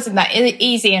 but it wasn't that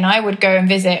easy. And I would go and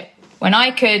visit when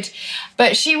I could.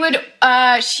 But she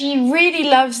really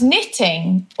loves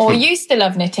knitting, or used to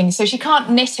love knitting. So she can't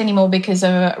knit anymore because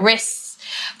of her wrists.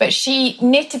 But she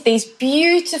knitted these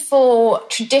beautiful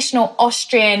traditional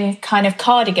Austrian kind of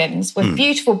cardigans with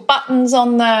beautiful buttons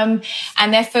on them.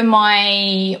 And they're for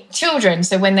my children.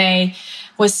 So when they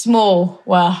were small,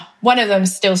 well, one of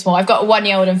them's still small. I've got a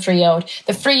 1-year-old and 3-year-old.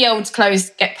 The 3-year-old's clothes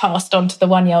get passed on to the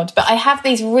 1-year-old. But I have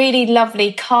these really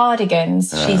lovely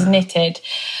cardigans she's knitted.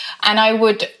 And I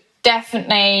would...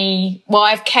 definitely,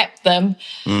 I've kept them.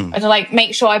 I'd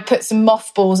make sure I put some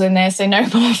mothballs in there, so no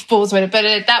mothballs with it.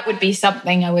 But that would be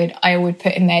something I would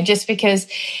put in there, just because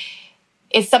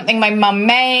it's something my mum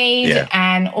made,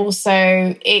 and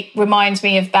also it reminds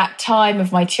me of that time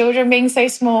of my children being so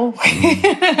small.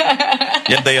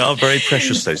 Yeah, they are very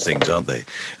precious, those things, aren't they?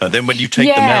 And then when you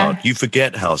take them out, you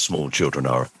forget how small children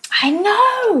are. I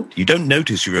know. You don't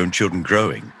notice your own children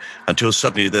growing until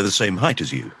suddenly they're the same height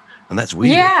as you. And that's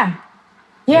weird.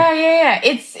 Yeah.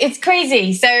 It's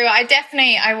crazy. So I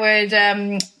would,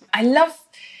 I love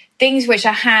things which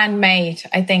are handmade,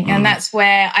 I think. And that's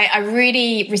where I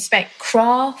really respect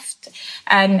craft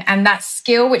and that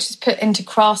skill which is put into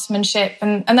craftsmanship.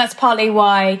 And that's partly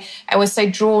why I was so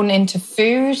drawn into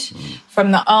food from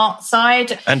the art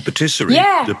side. And patisserie.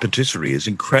 Yeah. The patisserie is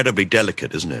incredibly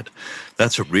delicate, isn't it?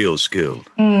 That's a real skill.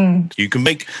 You can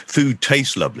make food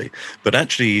taste lovely, but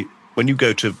actually, when you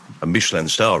go to a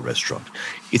Michelin-style restaurant,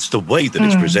 it's the way that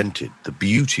it's presented, the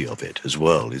beauty of it as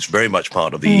well. It's very much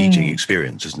part of the eating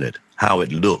experience, isn't it? How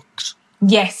it looks.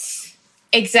 Yes,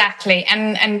 exactly.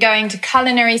 And going to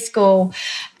culinary school,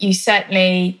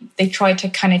 they try to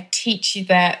kind of teach you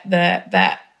that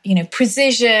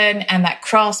precision and that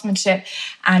craftsmanship.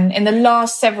 And in the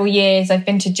last several years, I've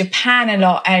been to Japan a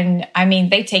lot. And I mean,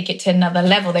 they take it to another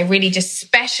level. They really just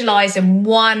specialize in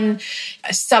one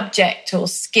subject or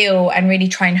skill and really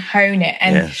try and hone it.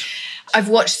 And I've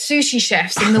watched sushi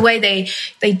chefs and the way they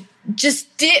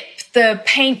just dip the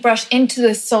paintbrush into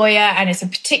the soya, and it's a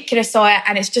particular soya,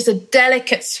 and it's just a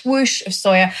delicate swoosh of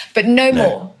soya, but no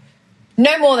more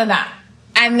than that.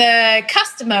 And the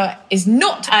customer is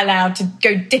not allowed to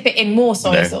go dip it in more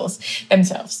soy sauce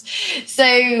themselves. So,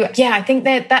 yeah, I think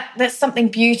that's something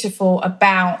beautiful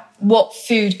about what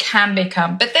food can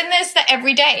become. But then there's the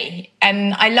everyday.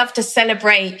 And I love to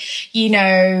celebrate,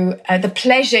 the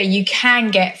pleasure you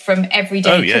can get from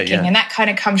everyday cooking. Yeah. And that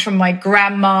kind of comes from my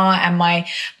grandma and my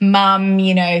mum,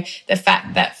 the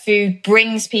fact that food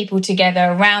brings people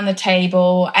together around the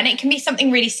table. And it can be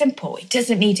something really simple. It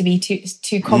doesn't need to be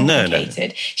too complicated.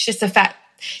 No. It's just the fact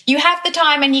you have the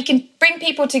time and you can bring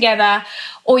people together,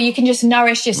 or you can just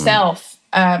nourish yourself.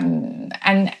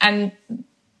 And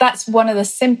that's one of the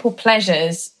simple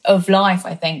pleasures of life,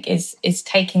 I think, is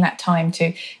taking that time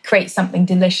to create something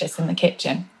delicious in the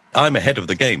kitchen. I'm ahead of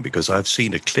the game because I've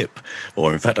seen a clip,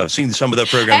 or in fact, I've seen some of the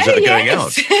programs that are going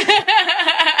out.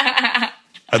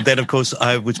 And then, of course,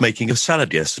 I was making a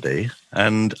salad yesterday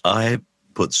and I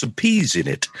put some peas in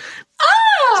it.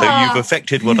 So you've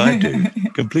affected what I do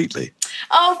completely.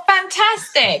 Oh,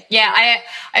 fantastic. Yeah,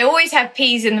 I always have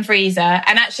peas in the freezer.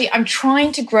 And actually, I'm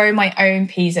trying to grow my own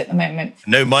peas at the moment.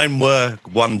 No, mine were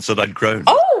ones that I'd grown.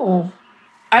 Oh,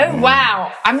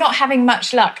 wow. I'm not having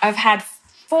much luck. I've had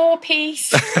 4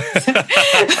 peas.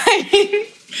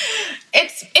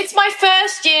 It's my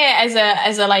first year as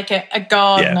a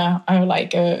gardener.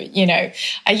 Yeah.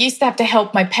 I used to have to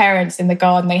help my parents in the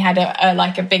garden. They had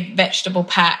a big vegetable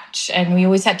patch, and we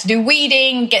always had to do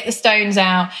weeding, get the stones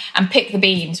out, and pick the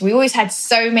beans. We always had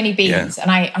so many beans,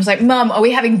 and I was like, "Mum, are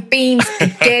we having beans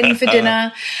again for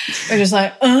dinner?" We're just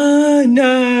like, "Oh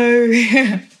no."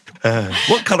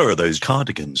 What colour are those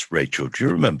cardigans, Rachel? Do you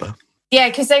remember? Yeah,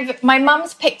 because my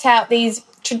mum's picked out these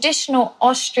traditional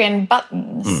Austrian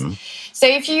buttons. So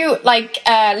if you like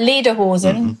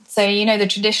lederhosen, so the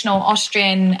traditional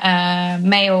Austrian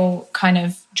male kind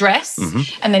of dress,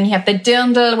 and then you have the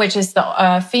dirndl, which is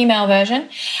the female version.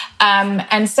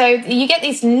 And so you get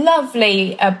these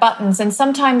lovely buttons, and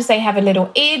sometimes they have a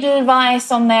little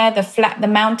edelweiss on there, the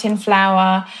mountain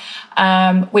flower,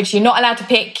 which you're not allowed to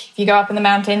pick. If you go up in the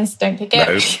mountains, don't pick it.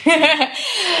 No.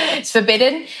 It's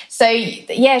forbidden. So,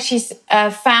 yeah, she's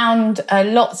found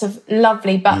lots of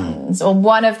lovely buttons, or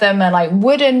one of them are like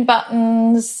wooden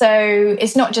buttons. So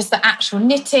it's not just the actual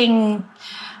knitting.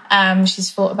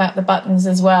 She's thought about the buttons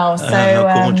as well. So,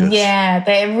 yeah,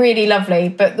 they're really lovely.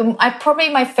 But probably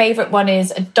my favourite one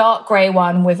is a dark grey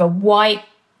one with a white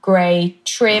grey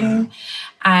trim.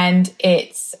 And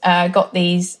it's got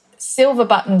these silver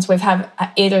buttons have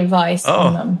edelweiss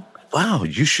on them. Wow,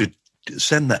 you should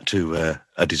send that to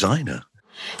a designer.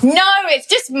 No, it's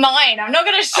just mine. I'm not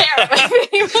going to share it with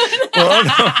anyone.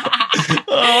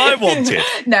 I want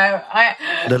it. No,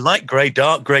 the light grey,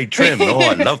 dark grey trim. Oh,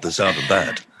 I love the sound of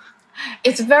that.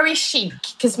 It's very chic,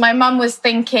 because my mum was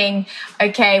thinking,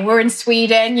 okay, we're in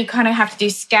Sweden, you kind of have to do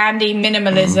Scandi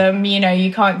minimalism,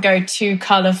 you can't go too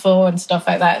colourful and stuff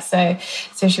like that. So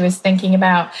she was thinking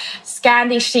about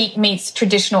Scandi chic meets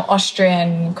traditional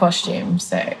Austrian costume.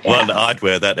 So yeah. Well, I'd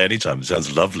wear that anytime. It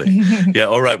sounds lovely. Yeah,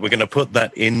 all right, we're going to put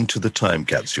that into the time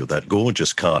capsule, that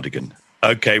gorgeous cardigan.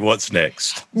 Okay, what's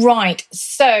next? Right.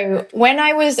 So when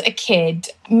I was a kid,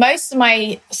 most of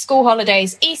my school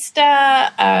holidays,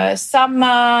 Easter,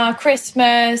 summer,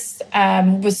 Christmas,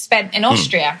 was spent in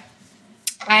Austria.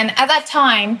 And at that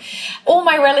time, all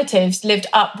my relatives lived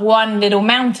up one little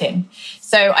mountain.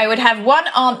 So I would have one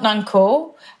aunt and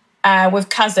uncle with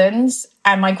cousins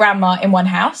and my grandma in one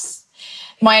house.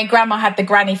 My grandma had the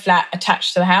granny flat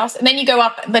attached to the house. And then you go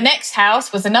up, the next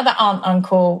house was another aunt,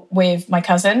 uncle with my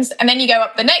cousins. And then you go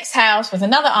up the next house with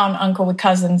another aunt, uncle with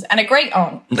cousins and a great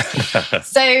aunt.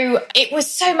 So it was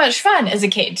so much fun as a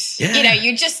kid. Yeah.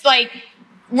 You just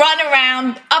run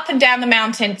around up and down the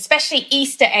mountain, especially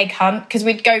Easter egg hunt, because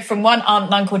we'd go from one aunt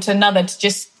and uncle to another to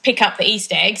just pick up the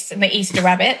Easter eggs and the Easter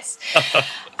rabbits.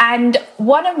 And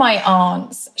one of my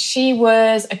aunts, she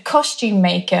was a costume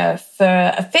maker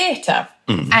for a theatre.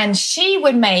 And she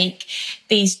would make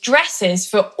these dresses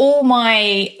for all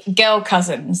my girl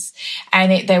cousins.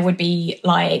 And there would be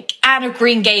like Anne of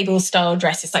Green Gables style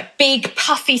dresses, like big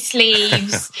puffy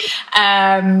sleeves,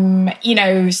 sailor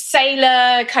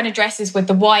kind of dresses with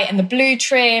the white and the blue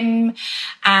trim.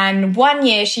 And one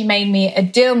year she made me a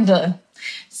dirndl,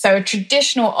 so a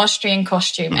traditional Austrian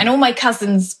costume. And all my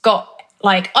cousins got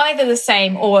like either the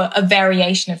same or a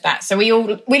variation of that. So we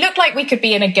looked like we could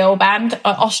be in a girl band, an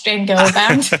Austrian girl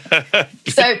band.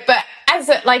 But as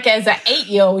an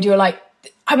 8-year-old, you were like,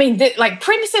 like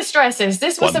princess dresses.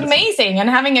 This was wonderful. Amazing.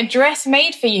 And having a dress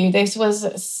made for you, this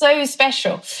was so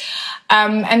special.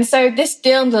 And so this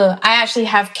dirndl, I actually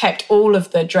have kept all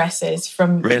of the dresses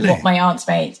from what my aunts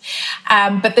made.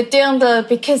 But the dirndl,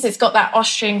 because it's got that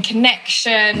Austrian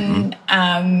connection,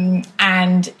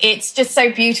 and it's just so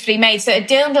beautifully made. So a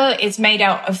dirndl is made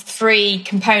out of 3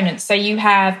 components. So you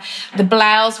have the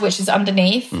blouse, which is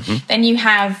underneath. Then you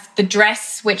have the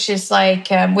dress, which is like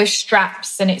with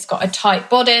straps, and it's got a tight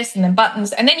bodice and then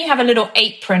buttons. And then you have a little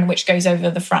apron, which goes over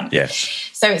the front. Yes.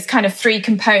 So it's kind of 3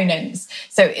 components.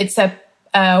 So it's a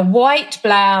white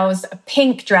blouse, a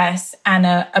pink dress, and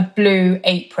a blue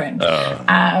apron.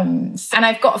 And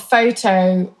I've got a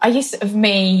photo of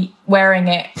me wearing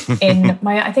it in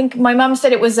I think my mum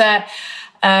said it was I've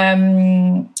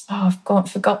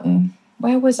forgotten.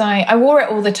 Where was I? I wore it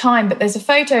all the time, but there's a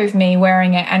photo of me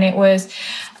wearing it, and it was,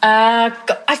 why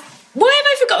have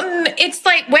I forgotten? It's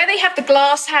like where they have the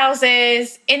glass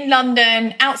houses in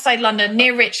London, outside London,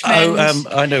 near Richmond. Oh,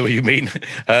 I know what you mean.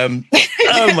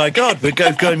 Oh my God, we're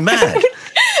going mad.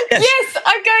 Yes,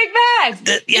 I'm going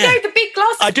mad. You know, the big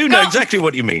glass. I do know exactly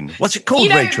what you mean. What's it called,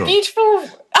 Rachel? Beautiful.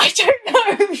 I don't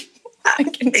know.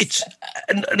 It's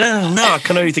no. I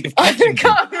can only think of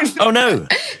Kensington. Oh no,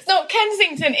 it's not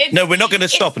Kensington. No, we're not going to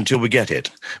stop until we get it.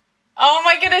 Oh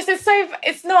my goodness,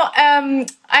 it's not, I'm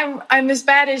as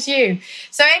bad as you.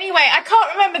 So anyway, I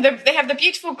can't remember, they have the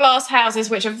beautiful glass houses,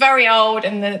 which are very old,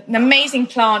 and the amazing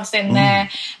plants in there,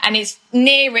 and it's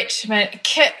near Richmond.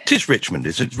 It is Richmond,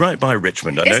 it's right by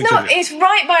Richmond. It's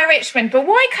right by Richmond, but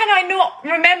why can I not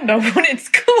remember what it's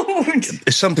called?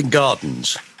 It's something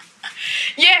Gardens.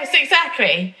 Yes,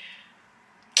 exactly.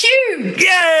 Khoo!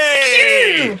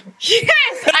 Yay! Khoo!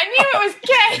 Yes, I knew it was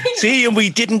K. See, and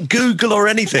we didn't Google or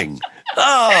anything.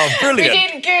 Oh, brilliant. We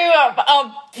didn't go up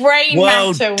our brain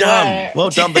matter work. Well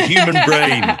done, the human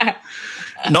brain.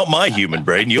 Not my human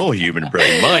brain, your human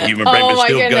brain. My human brain was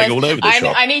still going all over the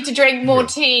shop. I need to drink more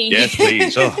tea. Yes,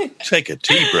 please. Oh, take a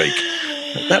tea break.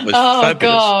 That was fabulous.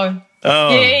 God.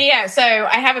 Oh. Yeah. So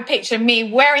I have a picture of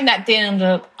me wearing that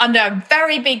dirndl under a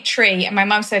very big tree, and my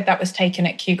mum said that was taken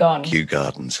at Kew Gardens. Kew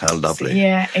Gardens, how lovely.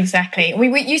 Yeah, exactly.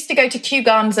 We used to go to Kew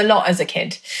Gardens a lot as a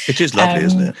kid. It is lovely,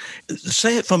 isn't it?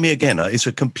 Say it for me again. It's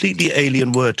a completely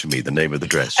alien word to me, the name of the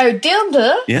dress. Oh,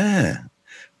 dirndl? Yeah.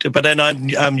 But then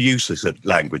I'm useless at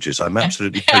languages. I'm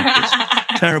absolutely hopeless.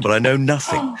 Terrible. I know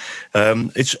nothing.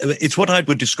 It's what I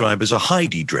would describe as a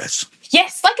Heidi dress.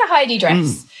 Yes, like a Heidi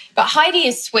dress. But Heidi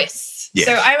is Swiss. Yes.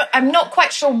 So I'm not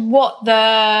quite sure what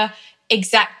the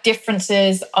exact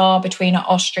differences are between an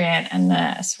Austrian and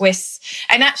a Swiss.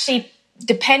 And actually,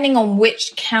 depending on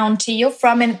which county you're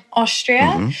from in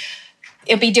Austria,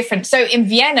 it'll be different. So in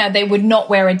Vienna, they would not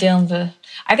wear a dirndl.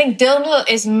 I think dirndl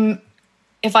is,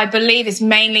 if I believe, is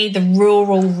mainly the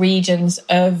rural regions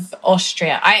of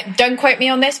Austria. Don't quote me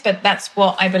on this, but that's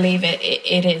what I believe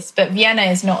it is. But Vienna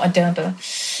is not a dirndl.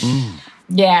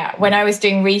 Yeah, when I was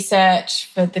doing research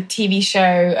for the TV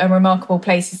show Remarkable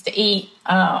Places to Eat,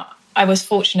 I was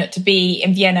fortunate to be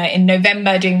in Vienna in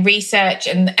November doing research,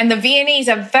 and the Viennese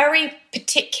are very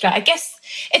particular. I guess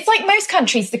it's like most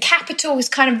countries, the capital is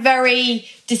kind of very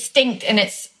distinct in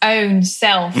its own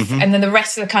self, and then the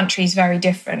rest of the country is very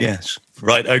different. Yes.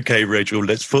 Right, okay, Rachel,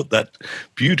 let's put that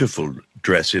beautiful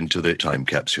dress into the time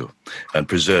capsule and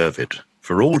preserve it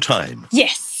for all time.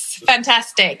 Yes.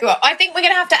 Fantastic. Well, I think we're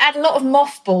going to have to add a lot of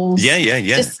mothballs. Yeah.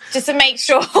 Just to make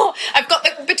sure. I've got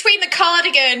between the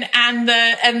cardigan and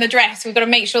the dress, we've got to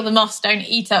make sure the moths don't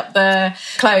eat up the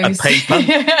clothes. Paper.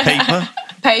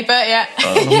 Yeah.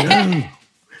 Oh,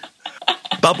 no.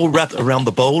 Bubble wrap around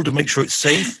the bowl to make sure it's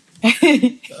safe. No,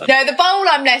 the bowl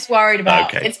I'm less worried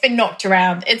about. Okay. It's been knocked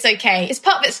around. It's okay. It's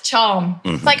part of its charm.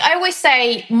 Like I always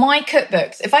say, my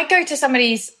cookbooks, if I go to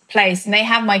somebody's place and they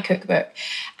have my cookbook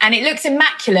and it looks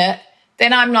immaculate,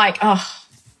 then I'm like, oh,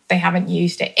 they haven't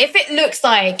used it. If it looks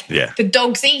like the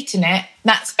dog's eaten it,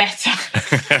 that's better.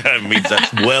 It means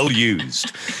that's well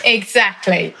used.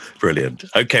 Exactly. Brilliant.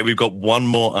 Okay, we've got one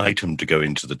more item to go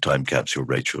into the time capsule,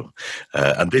 Rachel.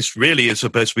 And this really is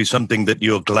supposed to be something that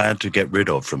you're glad to get rid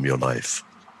of from your life.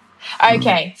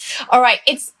 Okay. All right.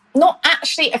 It's not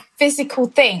actually a physical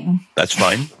thing. That's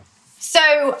fine.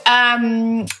 So,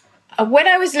 when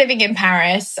I was living in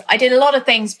Paris, I did a lot of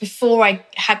things before I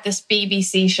had this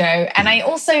BBC show. And I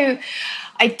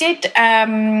did,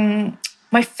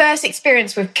 my first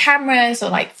experience with cameras or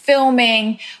like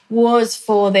filming was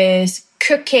for this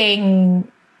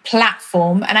cooking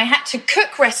platform. And I had to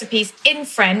cook recipes in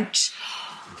French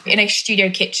in a studio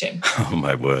kitchen. Oh,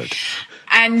 my word.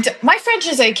 And my French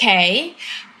is okay,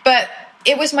 but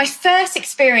it was my first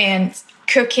experience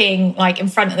cooking like in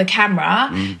front of the camera.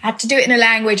 I had to do it in a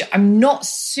language I'm not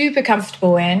super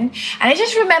comfortable in. And I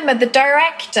just remember the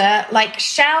director like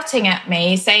shouting at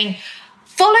me saying,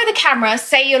 follow the camera,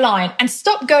 say your line, and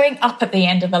stop going up at the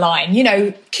end of the line. You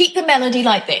know, keep the melody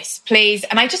like this, please.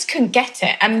 And I just couldn't get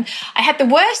it. And I had the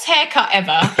worst haircut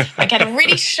ever. Like I had a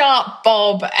really sharp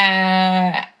bob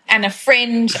and a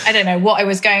fringe. I don't know what I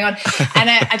was going on. And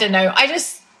I don't know.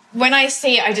 When I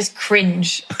see it, I just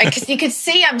cringe because you could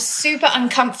see I'm super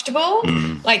uncomfortable.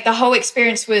 Like the whole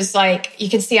experience was like, you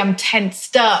can see I'm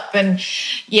tensed up and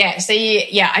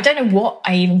I don't know what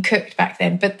I even cooked back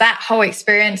then, but that whole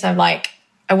experience of like,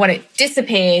 I want it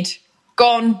disappeared,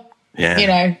 gone,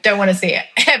 don't want to see it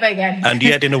ever again. And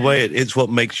yet in a way, it's what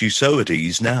makes you so at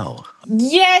ease now.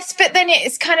 Yes, but then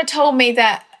it's kind of told me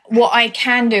that what I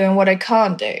can do and what I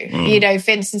can't do, you know,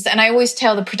 for instance, and I always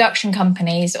tell the production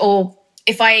companies, or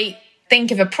if I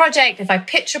think of a project, if I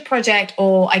pitch a project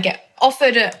or I get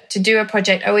offered to do a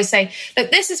project, I always say, look,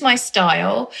 this is my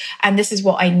style and this is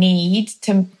what I need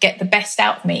to get the best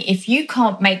out of me. If you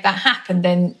can't make that happen,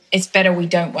 then it's better we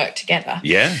don't work together.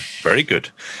 Yeah, very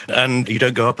good. And you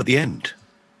don't go up at the end?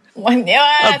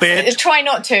 A bit. Try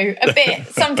not to. A bit,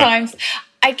 sometimes.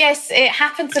 I guess it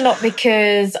happens a lot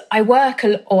because I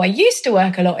used to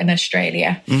work a lot in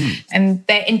Australia and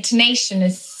their intonation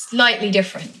is slightly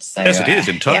different. So, yes, it is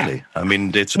entirely. Yeah. I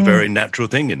mean, it's a very natural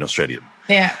thing in Australia.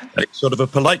 Yeah. It's sort of a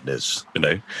politeness, you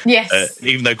know. Yes.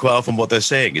 Even though quite often what they're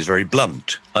saying is very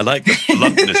blunt. I like the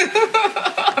bluntness.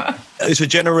 It's a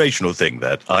generational thing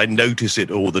that I notice it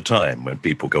all the time when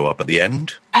people go up at the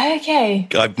end. Okay.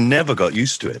 I've never got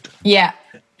used to it. Yeah.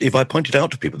 If I point it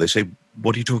out to people, they say,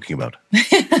 what are you talking about?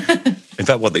 In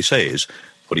fact, what they say is,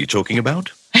 what are you talking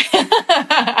about?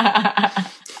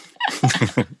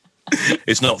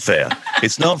 It's not fair.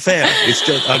 It's not fair.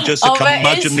 I'm just a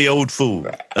curmudgeonly old fool.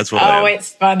 That's what I am. Oh,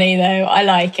 it's funny though. I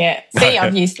like it. See,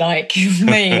 I'm used like.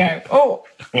 There you go. Oh.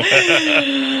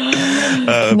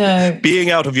 No.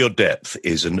 Being out of your depth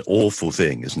is an awful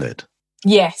thing, isn't it?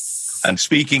 Yes. And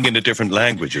speaking in a different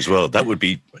language as well, that would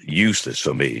be useless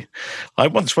for me. I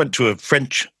once went to a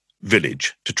French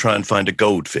village to try and find a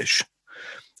goldfish.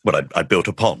 Well, I built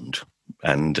a pond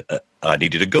and I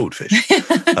needed a goldfish.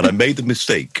 And I made the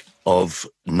mistake of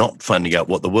not finding out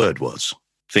what the word was,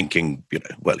 thinking,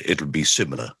 well, it'll be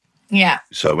similar. Yeah.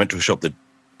 So I went to a shop that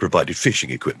provided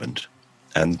fishing equipment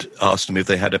and asked them if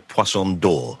they had a poisson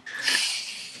d'or.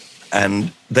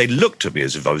 And they looked at me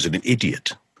as if I was an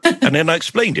idiot. And then I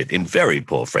explained it in very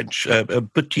poor French.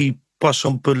 Petit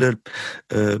poisson pour le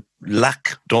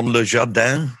lac dans le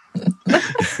jardin.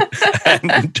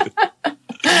 And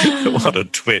what a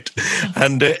twit.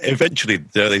 And eventually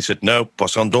they said, no,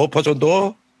 poisson d'or.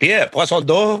 Pierre, poisson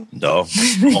d'or? No.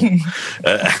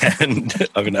 And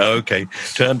I mean, okay,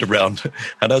 turned around.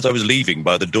 And as I was leaving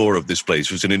by the door of this place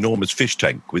was an enormous fish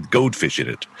tank with goldfish in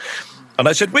it. And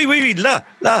I said, oui,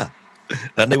 là.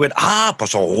 And they went,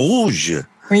 poisson rouge.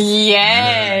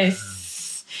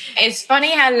 Yes. It's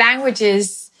funny how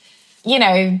languages,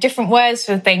 different words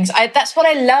for things. That's what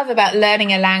I love about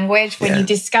learning a language, when you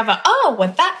discover,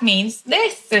 that means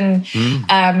this. And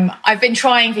I've been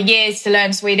trying for years to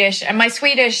learn Swedish, and my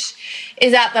Swedish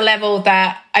is at the level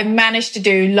that I've managed to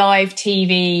do live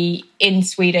TV in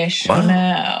Swedish on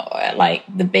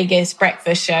the biggest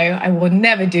breakfast show. I will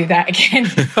never do that again.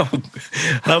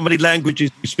 How many languages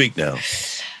do you speak now?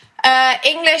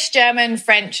 English, German,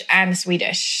 French, and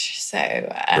Swedish.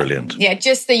 So brilliant. Yeah,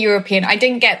 just the European. I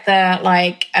didn't get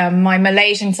my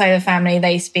Malaysian side of the family.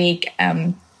 They speak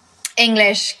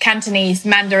English, Cantonese,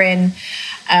 Mandarin,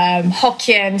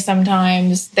 Hokkien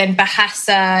sometimes, then Bahasa,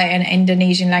 an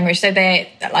Indonesian language. So they're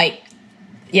I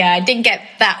didn't get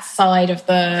that side of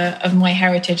my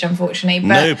heritage, unfortunately.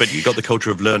 But you got the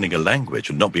culture of learning a language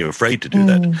and not being afraid to do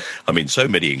that. I mean, so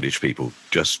many English people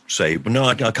just say, no,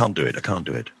 I can't do it. I can't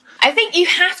do it. I think you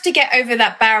have to get over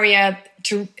that barrier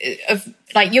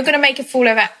you're going to make a fool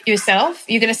of yourself.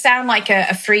 You're going to sound like a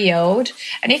 3-year-old.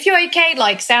 And if you're okay,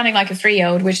 like sounding like a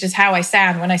 3-year-old, which is how I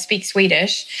sound when I speak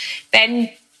Swedish,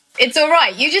 then it's all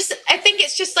right. I think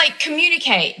it's just like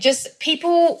communicate. Just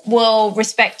people will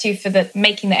respect you for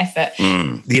making the effort.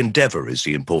 The endeavour is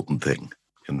the important thing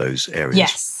in those areas.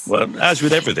 Yes. Well, as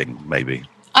with everything, maybe.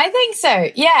 I think so.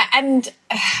 Yeah. And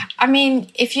I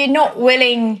mean, if you're not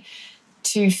willing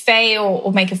to fail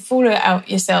or make a fool out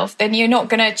yourself, then you're not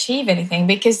going to achieve anything,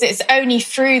 because it's only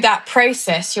through that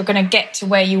process you're going to get to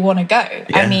where you want to go.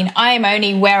 Yeah. I mean, I am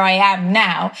only where I am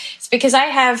now. It's because I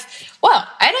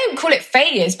don't call it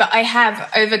failures, but I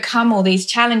have overcome all these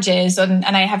challenges, and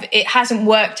it hasn't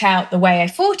worked out the way I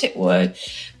thought it would,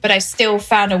 but I still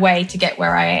found a way to get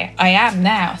where I am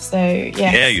now. So,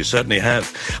 yeah. Yeah, you certainly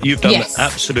have. You've done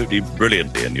absolutely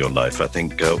brilliantly in your life. I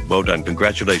think, well done,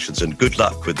 congratulations, and good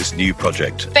luck with this new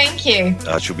project. Thank you.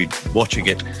 I shall be watching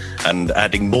it and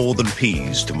adding more than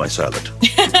peas to my salad.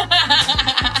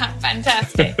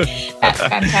 Fantastic. That's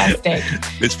fantastic.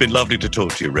 It's been lovely to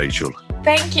talk to you, Rachel.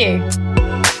 Thank you.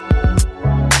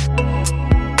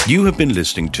 You have been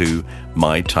listening to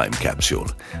My Time Capsule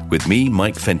with me,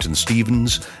 Mike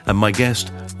Fenton-Stevens, and my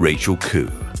guest, Rachel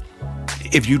Khoo.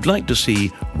 If you'd like to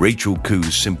see Rachel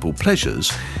Khoo's Simple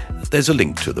Pleasures, there's a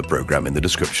link to the programme in the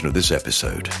description of this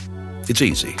episode. It's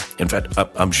easy. In fact,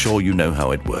 I'm sure you know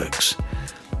how it works.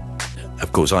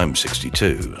 Of course, I'm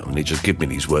 62. I mean, they just give me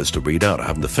these words to read out. I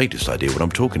haven't the faintest idea what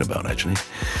I'm talking about, actually.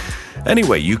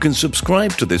 Anyway, you can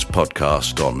subscribe to this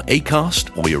podcast on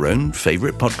Acast or your own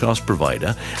favourite podcast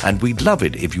provider, and we'd love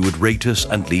it if you would rate us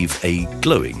and leave a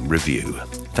glowing review.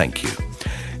 Thank you.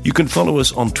 You can follow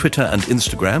us on Twitter and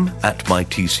Instagram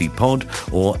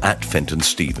 @MyTCPod or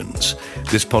 @FentonStevens.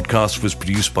 This podcast was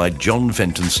produced by John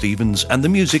Fenton-Stevens, and the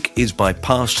music is by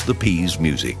Pass the Peas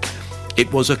Music.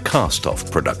 It was a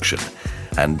cast-off production.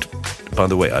 And, by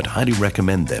the way, I'd highly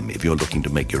recommend them if you're looking to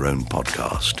make your own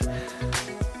podcast.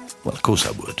 Well, of course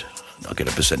I would. I'll get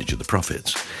a percentage of the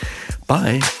profits.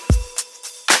 Bye.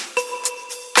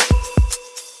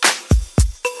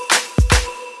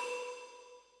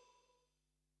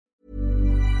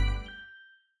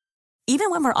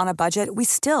 Even when we're on a budget, we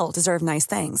still deserve nice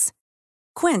things.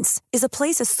 Quince is a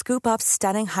place to scoop up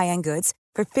stunning high-end goods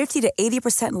for 50 to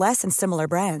 80% less than similar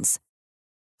brands.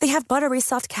 They have buttery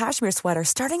soft cashmere sweaters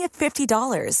starting at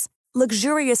 $50,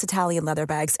 luxurious Italian leather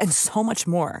bags, and so much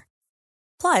more.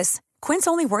 Plus, Quince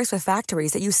only works with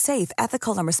factories that use safe,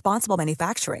 ethical, and responsible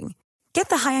manufacturing. Get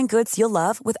the high-end goods you'll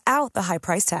love without the high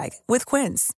price tag with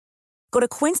Quince. Go to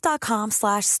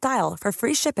quince.com/style for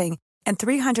free shipping and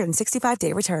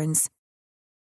 365-day returns.